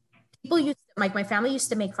 People my family used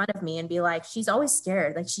to make fun of me and be like, she's always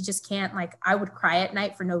scared. Like, she just can't, like, I would cry at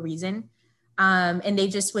night for no reason. And they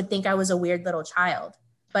just would think I was a weird little child,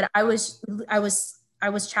 but I was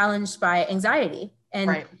challenged by anxiety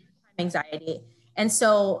and anxiety. And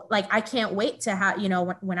so like, I can't wait to have, you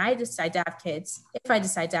know, when I decide to have kids, if I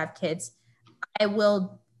decide to have kids, I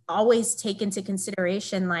will always take into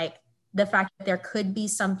consideration, like, the fact that there could be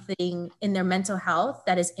something in their mental health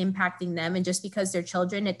that is impacting them. And just because they're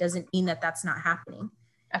children, it doesn't mean that that's not happening.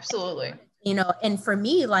 Absolutely. You know, and for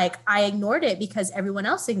me, like, I ignored it because everyone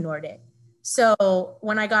else ignored it. So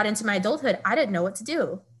when I got into my adulthood, I didn't know what to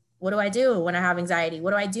do. What do I do when I have anxiety?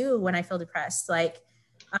 What do I do when I feel depressed? Like,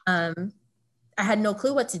 I had no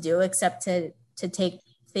clue what to do except to take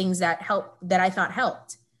things that I thought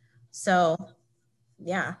helped. So,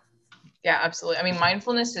 yeah. Yeah, absolutely. I mean,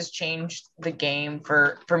 mindfulness has changed the game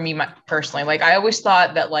for me personally. Like, I always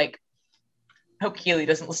thought that, like, I hope Keely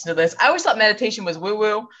doesn't listen to this. I always thought meditation was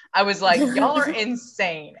woo-woo. I was like, y'all are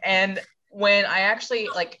insane. And when I actually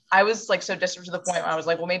like, I was like so desperate to the point where I was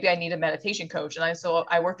like, well, maybe I need a meditation coach. And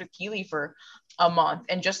I worked with Keely for a month,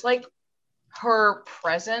 and just like her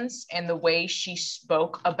presence and the way she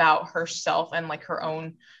spoke about herself and like her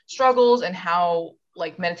own struggles and how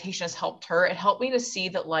like meditation has helped her, it helped me to see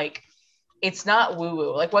that like it's not woo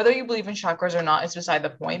woo. Like whether you believe in chakras or not is beside the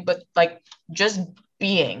point, but like just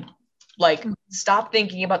being, like stop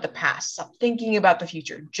thinking about the past, stop thinking about the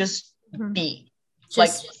future, just be.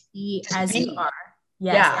 Just be as you are.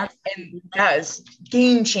 Yes, yeah. Absolutely. And that is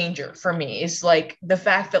game changer for me, is like the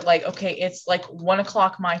fact that like, okay, it's like 1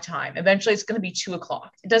 o'clock my time. Eventually it's going to be 2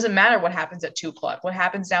 o'clock. It doesn't matter what happens at 2 o'clock. What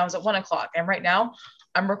happens now is at 1 o'clock. And right now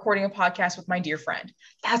I'm recording a podcast with my dear friend.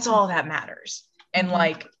 That's all that matters. And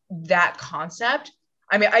like that concept,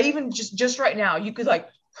 I mean, I even just right now, you could like,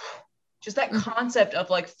 just that concept of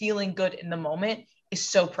like feeling good in the moment is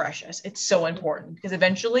so precious. It's so important, because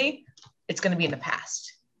eventually it's going to be in the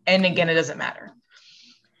past. And again, it doesn't matter.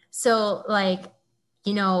 So like,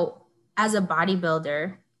 you know, as a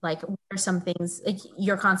bodybuilder, like what are some things like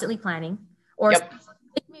you're constantly planning, or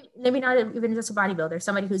maybe not even just a bodybuilder,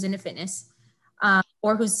 somebody who's into fitness,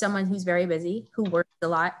 or who's someone who's very busy, who works a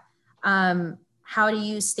lot. How do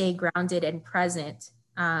you stay grounded and present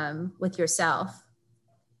with yourself?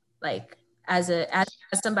 Like as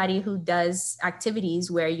somebody who does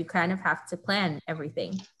activities where you kind of have to plan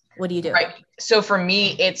everything. What do you do? Right. So for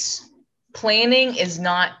me, it's planning is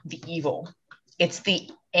not the evil. It's the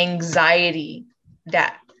anxiety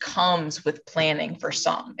that comes with planning for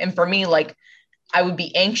some. And for me, like I would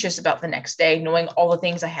be anxious about the next day, knowing all the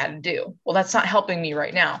things I had to do. Well, that's not helping me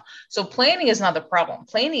right now. So planning is not the problem.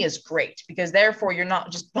 Planning is great, because therefore you're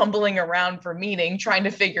not just bumbling around for meeting, trying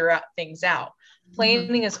to figure out things out.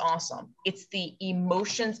 Planning is awesome. It's the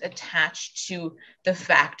emotions attached to the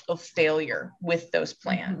fact of failure with those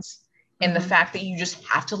plans. And the fact that you just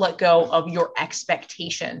have to let go of your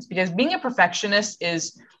expectations, because being a perfectionist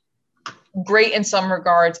is great in some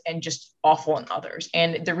regards and just awful in others.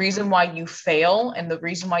 And the reason why you fail and the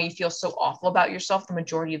reason why you feel so awful about yourself the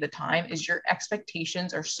majority of the time is your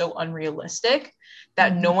expectations are so unrealistic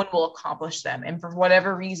that no one will accomplish them. And for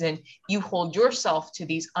whatever reason, you hold yourself to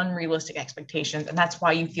these unrealistic expectations, and that's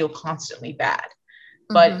why you feel constantly bad.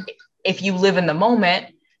 But if you live in the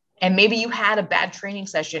moment, and maybe you had a bad training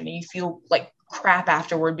session and you feel like crap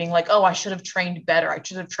afterward, being like, oh, I should have trained better. I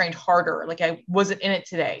should have trained harder. Like I wasn't in it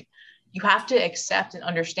today. You have to accept and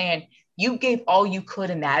understand you gave all you could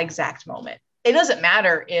in that exact moment. It doesn't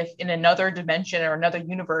matter if in another dimension or another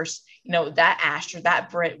universe, you know, that Ash or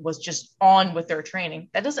that Brit was just on with their training.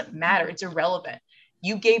 That doesn't matter. It's irrelevant.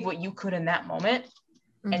 You gave what you could in that moment,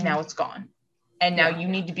 and now it's gone. And now you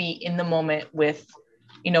need to be in the moment with,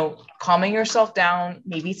 you know, calming yourself down.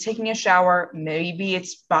 Maybe it's taking a shower. Maybe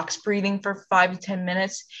it's box breathing for 5 to 10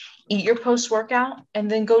 minutes, eat your post-workout,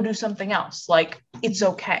 and then go do something else. Like, it's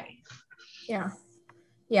okay.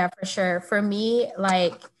 Yeah, for sure. For me,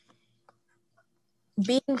 like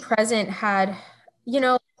being present had, you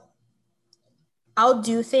know, I'll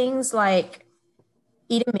do things like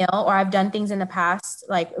eat a meal, or I've done things in the past,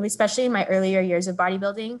 like especially in my earlier years of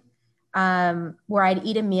bodybuilding, where I'd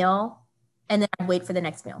eat a meal and then I'd wait for the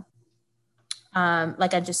next meal.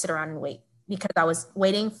 Like I'd just sit around and wait, because I was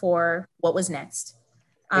waiting for what was next.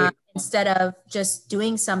 Instead of just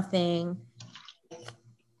doing something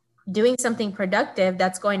productive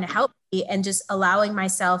that's going to help me, and just allowing my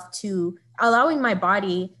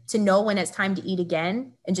body to know when it's time to eat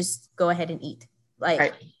again, and just go ahead and eat.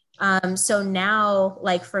 Like, so now,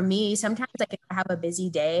 like for me, sometimes like if I have a busy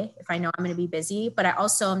day, if I know I'm going to be busy, but I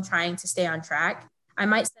also am trying to stay on track, I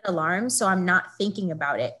might set alarms so I'm not thinking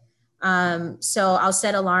about it. So I'll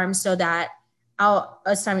set alarms so that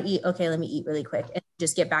it's time to eat. Okay, let me eat really quick and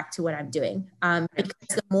just get back to what I'm doing.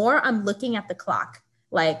 Because the more I'm looking at the clock,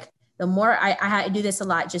 like the more I do this a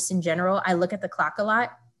lot, just in general, I look at the clock a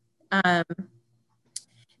lot,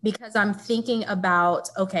 because I'm thinking about,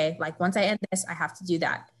 okay, like once I end this, I have to do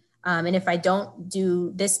that. And if I don't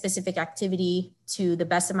do this specific activity to the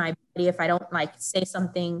best of my ability, if I don't like say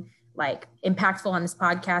something like impactful on this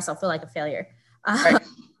podcast, I'll feel like a failure.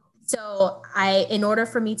 So in order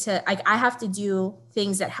for me to, I have to do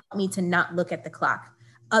things that help me to not look at the clock.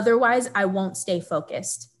 Otherwise, I won't stay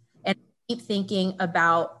focused. And keep thinking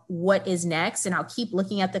about what is next, and I'll keep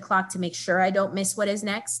looking at the clock to make sure I don't miss what is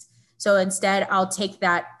next. So instead, I'll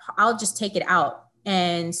just take it out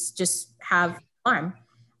and just have alarm.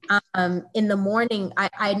 In the morning,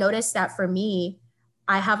 I noticed that for me,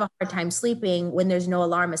 I have a hard time sleeping when there's no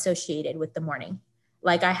alarm associated with the morning.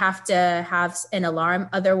 Like I have to have an alarm.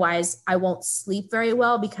 Otherwise, I won't sleep very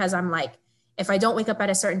well, because I'm like, if I don't wake up at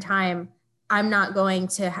a certain time, I'm not going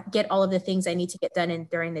to get all of the things I need to get done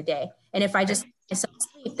during the day. And if I just myself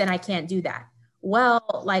sleep, then I can't do that.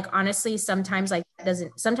 Well, like honestly, sometimes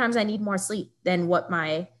sometimes I need more sleep than what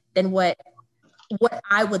I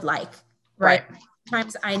would like. Right.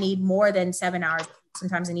 Sometimes I need more than 7 hours.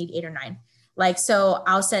 Sometimes I need 8 or 9. Like, so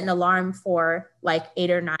I'll set an alarm for like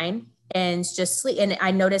 8 or 9 and just sleep. And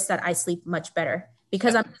I notice that I sleep much better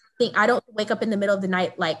because I don't wake up in the middle of the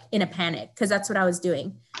night, like in a panic. Cause that's what I was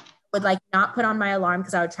doing. Would like not put on my alarm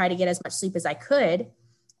because I would try to get as much sleep as I could.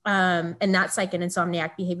 And that's like an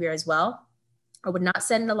insomniac behavior as well. I would not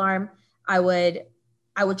set an alarm. I would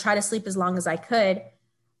try to sleep as long as I could.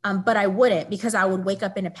 But I wouldn't because I would wake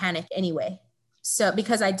up in a panic anyway. So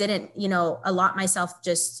because I didn't, allot myself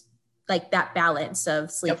just like that balance of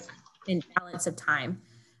sleep and balance of time.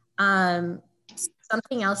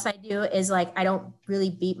 Something else I do is like, I don't really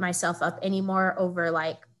beat myself up anymore over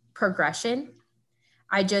like progression.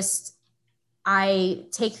 I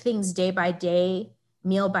take things day by day,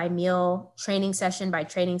 meal by meal, training session by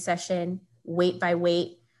training session, weight by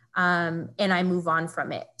weight, and I move on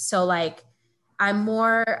from it. So like, I'm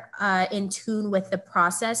more in tune with the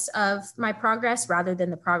process of my progress rather than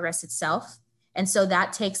the progress itself. And so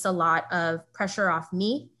that takes a lot of pressure off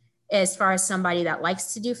me as far as somebody that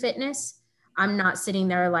likes to do fitness. I'm not sitting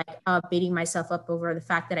there like beating myself up over the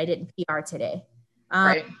fact that I didn't PR today.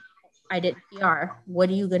 Right. I didn't PR. What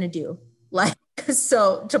are you going to do? Like,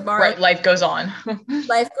 so tomorrow. Right. Life goes on.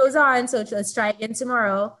 Life goes on. So let's try again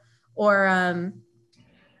tomorrow. Or I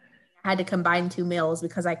had to combine 2 meals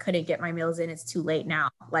because I couldn't get my meals in. It's too late now.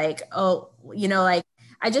 Like, like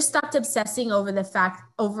I just stopped obsessing over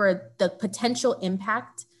the potential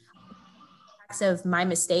impact of my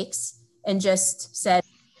mistakes and just said,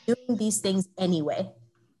 doing these things anyway,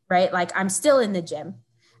 right? Like I'm still in the gym.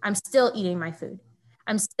 I'm still eating my food.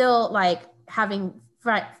 I'm still like having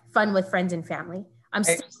fun with friends and family. I'm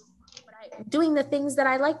still doing the things that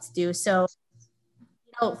I like to do. So,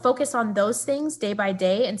 focus on those things day by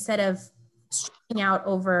day instead of stressing out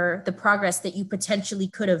over the progress that you potentially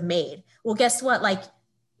could have made. Well, guess what? Like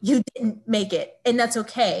you didn't make it and that's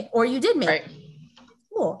okay. Or you did make it.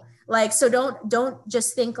 Cool. Like, so don't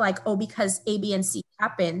just think like, oh, because A, B, and C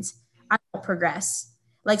happened, I won't progress.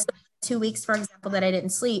 Like so 2 weeks, for example, that I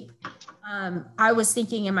didn't sleep. I was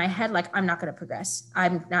thinking in my head, like, I'm not going to progress.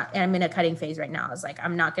 I'm in a cutting phase right now. I was like,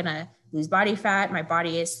 I'm not going to lose body fat. My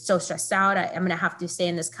body is so stressed out. I'm going to have to stay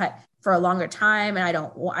in this cut for a longer time. And I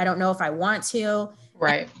don't know if I want to.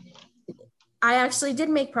 Right. And I actually did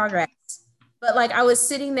make progress, but like, I was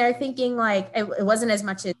sitting there thinking like, it wasn't as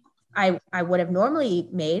much as I would have normally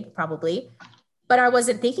made probably, but I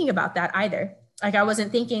wasn't thinking about that either. Like, I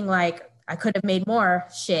wasn't thinking like I could have made more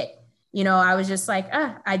shit. I was just like,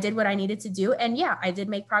 I did what I needed to do. And yeah, I did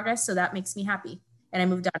make progress. So that makes me happy. And I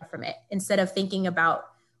moved on from it instead of thinking about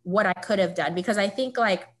what I could have done. Because I think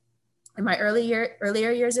like in my earlier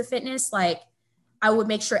years of fitness, like I would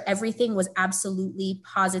make sure everything was absolutely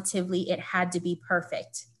positively, it had to be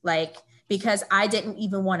perfect. Like, because I didn't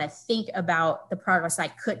even want to think about the progress I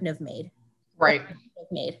couldn't have made. Right.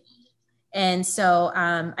 And so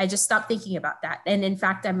I just stopped thinking about that. And in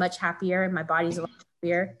fact, I'm much happier and my body's a lot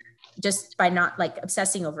happier just by not like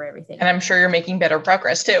obsessing over everything. And I'm sure you're making better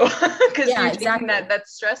progress too, because you're taking exactly. that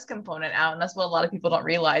stress component out. And that's what a lot of people don't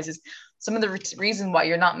realize is some of the reason why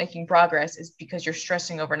you're not making progress is because you're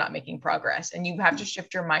stressing over not making progress. And you have to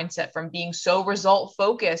shift your mindset from being so result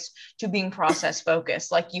focused to being process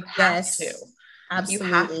focused. Like you have to. Absolutely.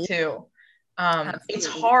 You have to. It's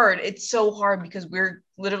hard. It's so hard because we're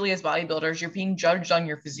literally as bodybuilders, you're being judged on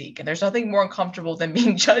your physique, and there's nothing more uncomfortable than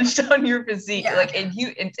being judged on your physique. Yeah. Like,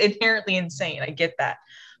 it's inherently insane. I get that,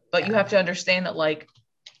 but you have to understand that like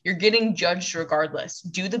you're getting judged regardless.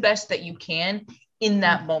 Do the best that you can in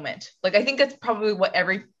that moment. Like, I think that's probably what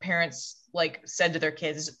every parent's like said to their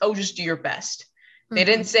kids is, oh, just do your best. They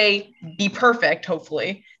didn't say be perfect.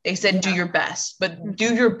 Hopefully they said, do your best, but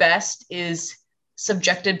do your best is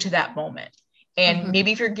subjective to that moment. And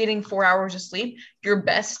maybe if you're getting 4 hours of sleep, your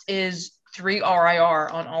best is 3 RIR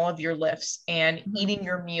on all of your lifts and eating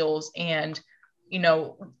your meals and,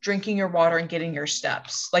 drinking your water and getting your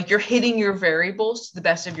steps. Like you're hitting your variables to the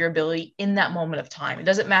best of your ability in that moment of time. It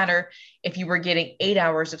doesn't matter if you were getting 8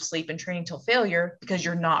 hours of sleep and training till failure, because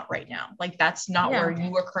you're not right now. Like that's not where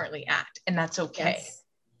you are currently at. And that's okay.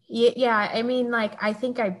 Yes. Yeah. I mean, like, I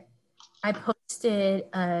think I posted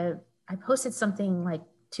something like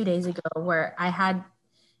 2 days ago where I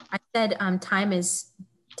said, time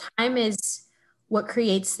is what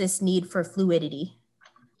creates this need for fluidity.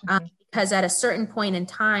 Because at a certain point in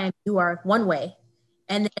time, you are one way.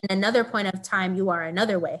 And then another point of time, you are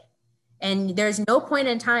another way. And there's no point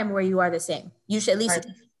in time where you are the same. You should at least,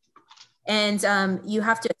 Right. and you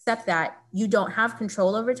have to accept that you don't have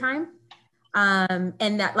control over time.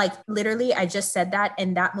 And that, like, literally, I just said that,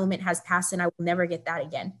 and that moment has passed, and I will never get that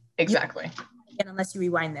again. Exactly. Again, unless you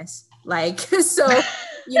rewind this, like, so,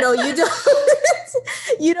 you know, you don't,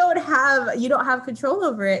 you don't have control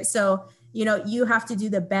over it. So, you know, you have to do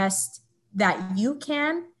the best that you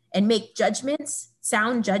can and make judgments,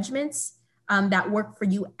 sound judgments, that work for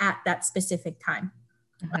you at that specific time.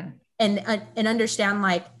 Mm-hmm. And understand,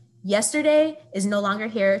 like, yesterday is no longer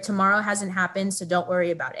here. Tomorrow hasn't happened. So don't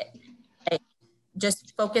worry about it. Like,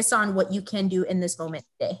 just focus on what you can do in this moment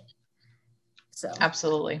today. So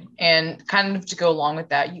Absolutely. And kind of to go along with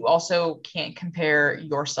that, you also can't compare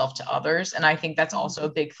yourself to others. And I think that's also a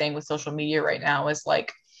big thing with social media right now is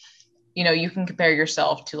like, you know, you can compare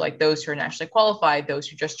yourself to like those who are nationally qualified, those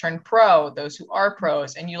who just turned pro, those who are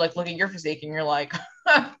pros, and you like look at your physique and you're like,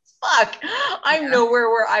 fuck, I'm nowhere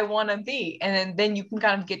where I want to be. And then you can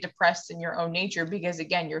kind of get depressed in your own nature because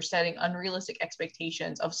again, you're setting unrealistic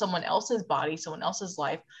expectations of someone else's body, someone else's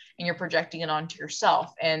life, and you're projecting it onto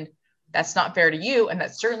yourself. And that's not fair to you. And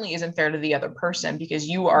that certainly isn't fair to the other person because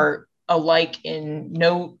you are alike in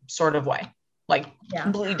no sort of way. Like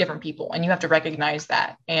completely different people, and you have to recognize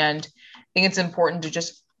that. And I think it's important to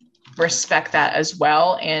just respect that as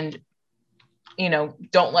well, and you know,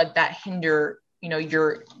 don't let that hinder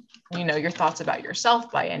your thoughts about yourself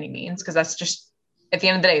by any means, because that's just, at the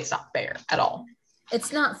end of the day, it's not fair at all.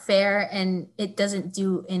 It's not fair, and it doesn't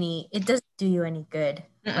do you any good.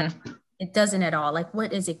 Like, it doesn't at all. Like,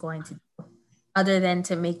 what is it going to do other than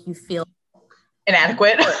to make you feel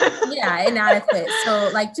inadequate? Yeah, inadequate. So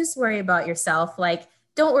like, just worry about yourself. Like,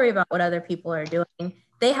 don't worry about what other people are doing.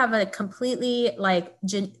 They have a completely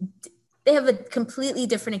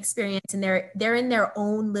different experience, and they're in their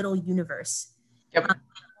own little universe,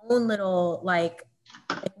 own little like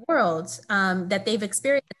worlds that they've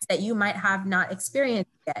experienced that you might have not experienced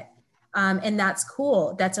yet, and that's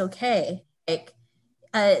cool. That's okay. Like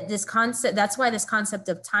this concept. That's why this concept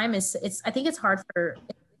of time is. I think it's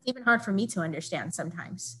even hard for me to understand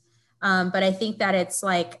sometimes. But I think that it's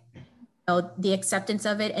like, you know, the acceptance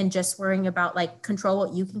of it and just worrying about like control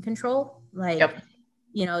what you can control. Like,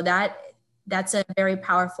 you know, that's a very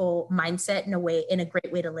powerful mindset in a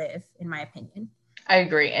great way to live, in my opinion. I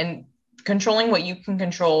agree. And controlling what you can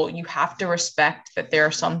control, you have to respect that there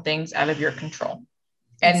are some things out of your control.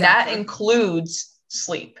 And that includes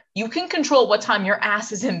sleep. You can control what time your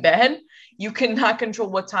ass is in bed. You cannot control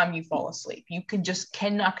what time you fall asleep. You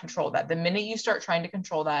cannot control that. The minute you start trying to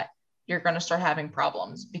control that, you're going to start having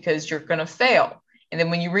problems because you're going to fail. And then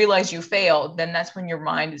when you realize you failed, then that's when your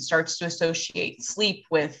mind starts to associate sleep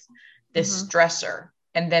with this stressor.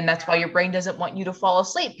 And then that's why your brain doesn't want you to fall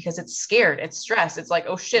asleep, because it's scared. It's stressed. It's like,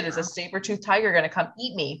 oh shit, is a saber-toothed tiger going to come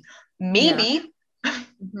eat me? Maybe.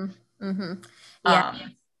 Yeah.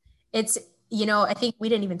 It's, you know, I think we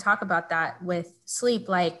didn't even talk about that with sleep.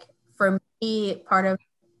 Like, for me, part of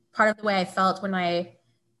the way I felt when I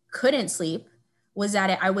couldn't sleep was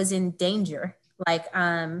that I was in danger. Like,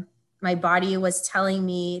 my body was telling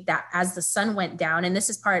me that as the sun went down, and this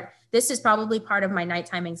is probably part of my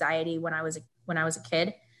nighttime anxiety when I was a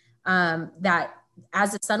kid, that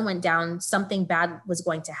as the sun went down, something bad was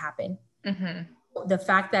going to happen. The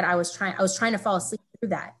fact that I was trying to fall asleep through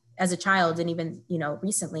that as a child, and even, you know,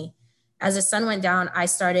 recently, as the sun went down, I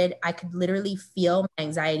could literally feel my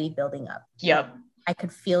anxiety building up. Yep. I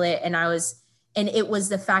could feel it. And it was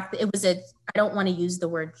the fact that I don't want to use the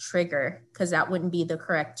word trigger because that wouldn't be the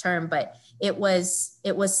correct term, but it was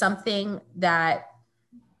something that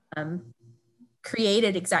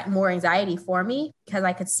created more anxiety for me, because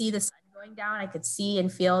I could see the sun going down. I could see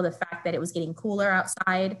and feel the fact that it was getting cooler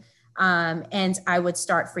outside. And I would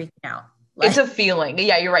start freaking out. Like, it's a feeling.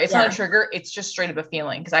 Yeah, you're right. It's not a trigger. It's just straight up a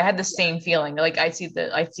feeling. Because I had the same feeling. Like I see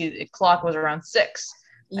the clock was around 6.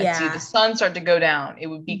 I'd see the sun start to go down. It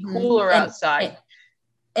would be cooler outside.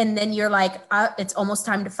 And then you're like, it's almost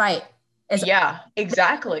time to fight. Exactly.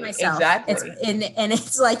 Exactly. And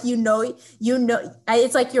it's like,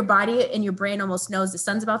 it's like your body and your brain almost knows the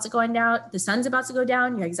sun's about to go down. The sun's about to go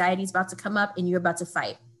down. Your anxiety is about to come up, and you're about to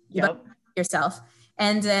fight. You're about to fight yourself.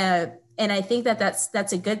 And I think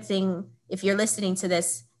that's a good thing. If you're listening to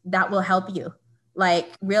this, that will help you, like,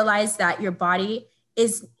 realize that your body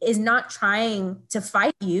is not trying to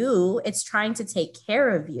fight you. It's trying to take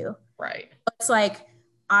care of you. Right. It's like,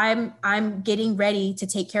 I'm getting ready to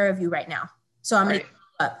take care of you right now. So I'm going to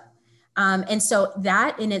up. And so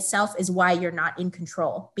that in itself is why you're not in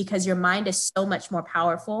control, because your mind is so much more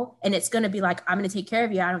powerful, and it's going to be like, I'm going to take care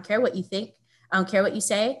of you. I don't care what you think. I don't care what you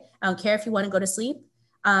say. I don't care if you want to go to sleep.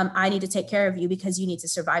 I need to take care of you because you need to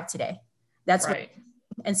survive today. That's right.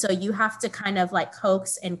 And so you have to kind of like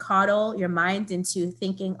coax and coddle your mind into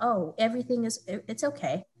thinking, oh, it's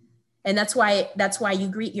okay. And that's why you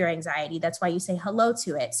greet your anxiety. That's why you say hello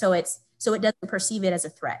to it. So it doesn't perceive it as a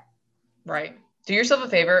threat. Right. Do yourself a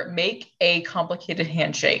favor, make a complicated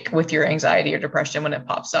handshake with your anxiety or depression when it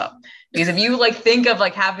pops up. Because if you like think of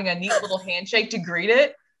like having a neat little handshake to greet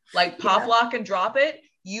it, like pop, lock, and drop it,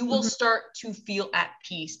 you will start to feel at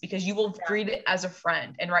peace because you will greet it as a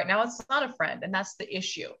friend. And right now it's not a friend. And that's the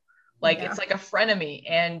issue. Like it's like a frenemy,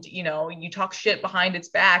 and, you know, you talk shit behind its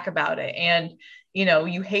back about it, and, you know,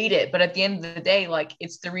 you hate it. But at the end of the day, like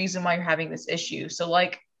it's the reason why you're having this issue. So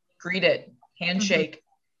like greet it, handshake,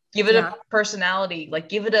 give it a personality, like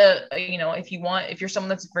give it a, you know, if you're someone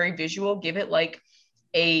that's very visual, give it like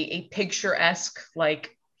a picturesque,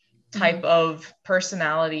 like type of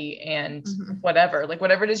personality, and whatever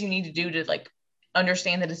it is you need to do to like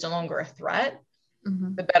understand that it's no longer a threat,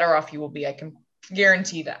 the better off you will be. I can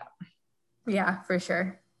guarantee that. Yeah, for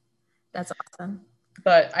sure. That's awesome.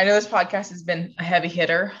 But I know this podcast has been a heavy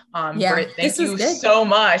hitter. Britt, thank you good. so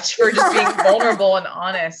much for just being vulnerable and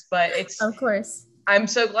honest. But of course, I'm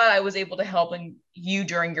so glad I was able to help you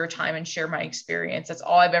during your time and share my experience. That's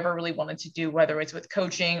all I've ever really wanted to do, whether it's with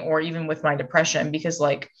coaching or even with my depression, because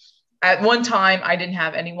like at one time I didn't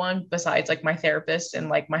have anyone besides like my therapist and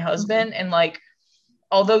like my husband. And like,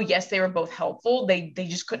 although yes, they were both helpful, they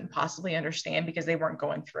just couldn't possibly understand because they weren't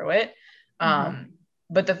going through it.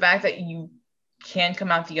 But the fact that you can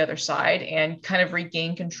come out the other side and kind of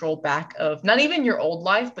regain control back of not even your old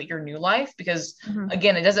life, but your new life, because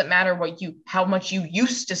again, it doesn't matter how much you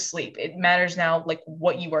used to sleep. It matters now, like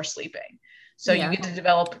what you are sleeping. So you get to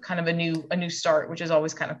develop kind of a new start, which is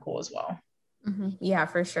always kind of cool as well. Yeah,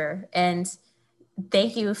 for sure. And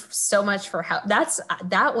thank you so much for help.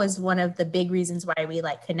 That was one of the big reasons why we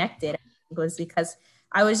like connected, was because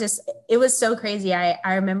it was so crazy.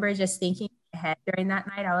 I remember just thinking ahead during that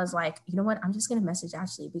night. I was like, you know what? I'm just going to message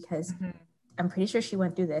Ashley because I'm pretty sure she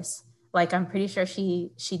went through this. Like, I'm pretty sure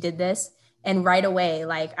she did this. And right away,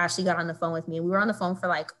 like Ashley got on the phone with me. We were on the phone for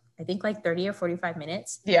like, I think like 30 or 45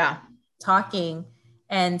 minutes. Yeah. Talking.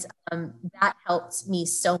 And that helped me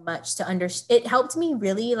so much to it helped me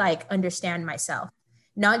really like understand myself,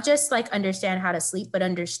 not just like understand how to sleep, but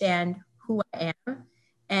understand who I am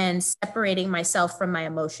and separating myself from my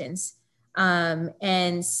emotions.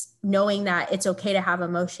 And knowing that it's okay to have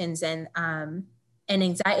emotions and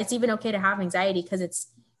anxiety. It's even okay to have anxiety because it's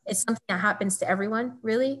something that happens to everyone,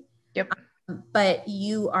 really. Yep. But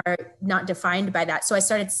you are not defined by that. So I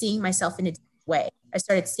started seeing myself in a different way. I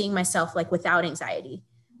started seeing myself like without anxiety.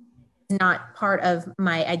 It's not part of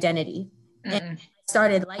my identity. And I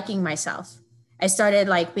started liking myself. I started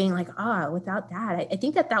like being like, without that, I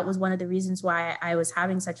think that was one of the reasons why I was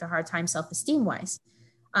having such a hard time self-esteem wise.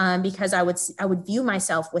 Because I would view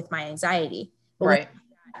myself with my anxiety. But right.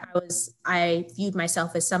 I viewed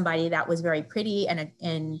myself as somebody that was very pretty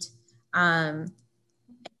and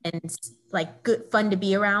like good, fun to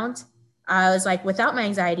be around. I was like, without my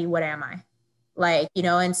anxiety, what am I? Like, you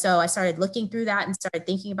know, and so I started looking through that and started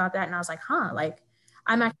thinking about that. And I was like, like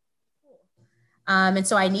I'm actually cool. And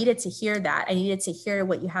so I needed to hear that. I needed to hear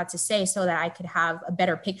what you had to say so that I could have a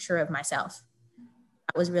better picture of myself.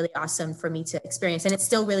 That was really awesome for me to experience. And it's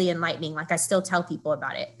still really enlightening. Like I still tell people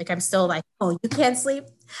about it. Like I'm still like, oh, you can't sleep?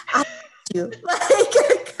 I got you. Like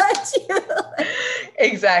I got you.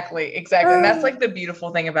 Exactly. And that's like the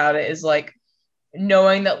beautiful thing about it is like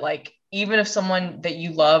knowing that like, even if someone that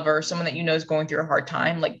you love or someone that you know is going through a hard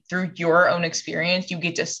time, like through your own experience, you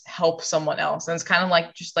get to help someone else. And it's kind of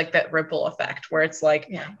like just like that ripple effect where it's like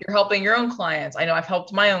you're helping your own clients. I know I've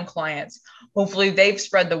helped my own clients. Hopefully they've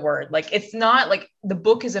spread the word. Like it's not like the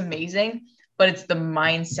book is amazing, but it's the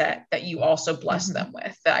mindset that you also bless them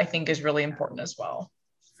with that I think is really important as well.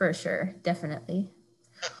 For sure. Definitely.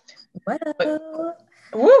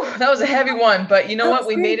 Woo, that was a heavy one, but you know what?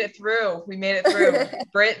 We made it through.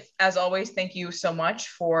 Britt, as always, thank you so much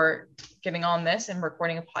for getting on this and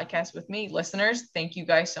recording a podcast with me. Listeners, thank you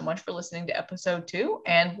guys so much for listening to episode 2,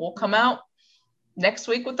 and we'll come out next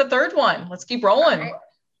week with the third one. Let's keep rolling.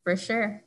 For sure.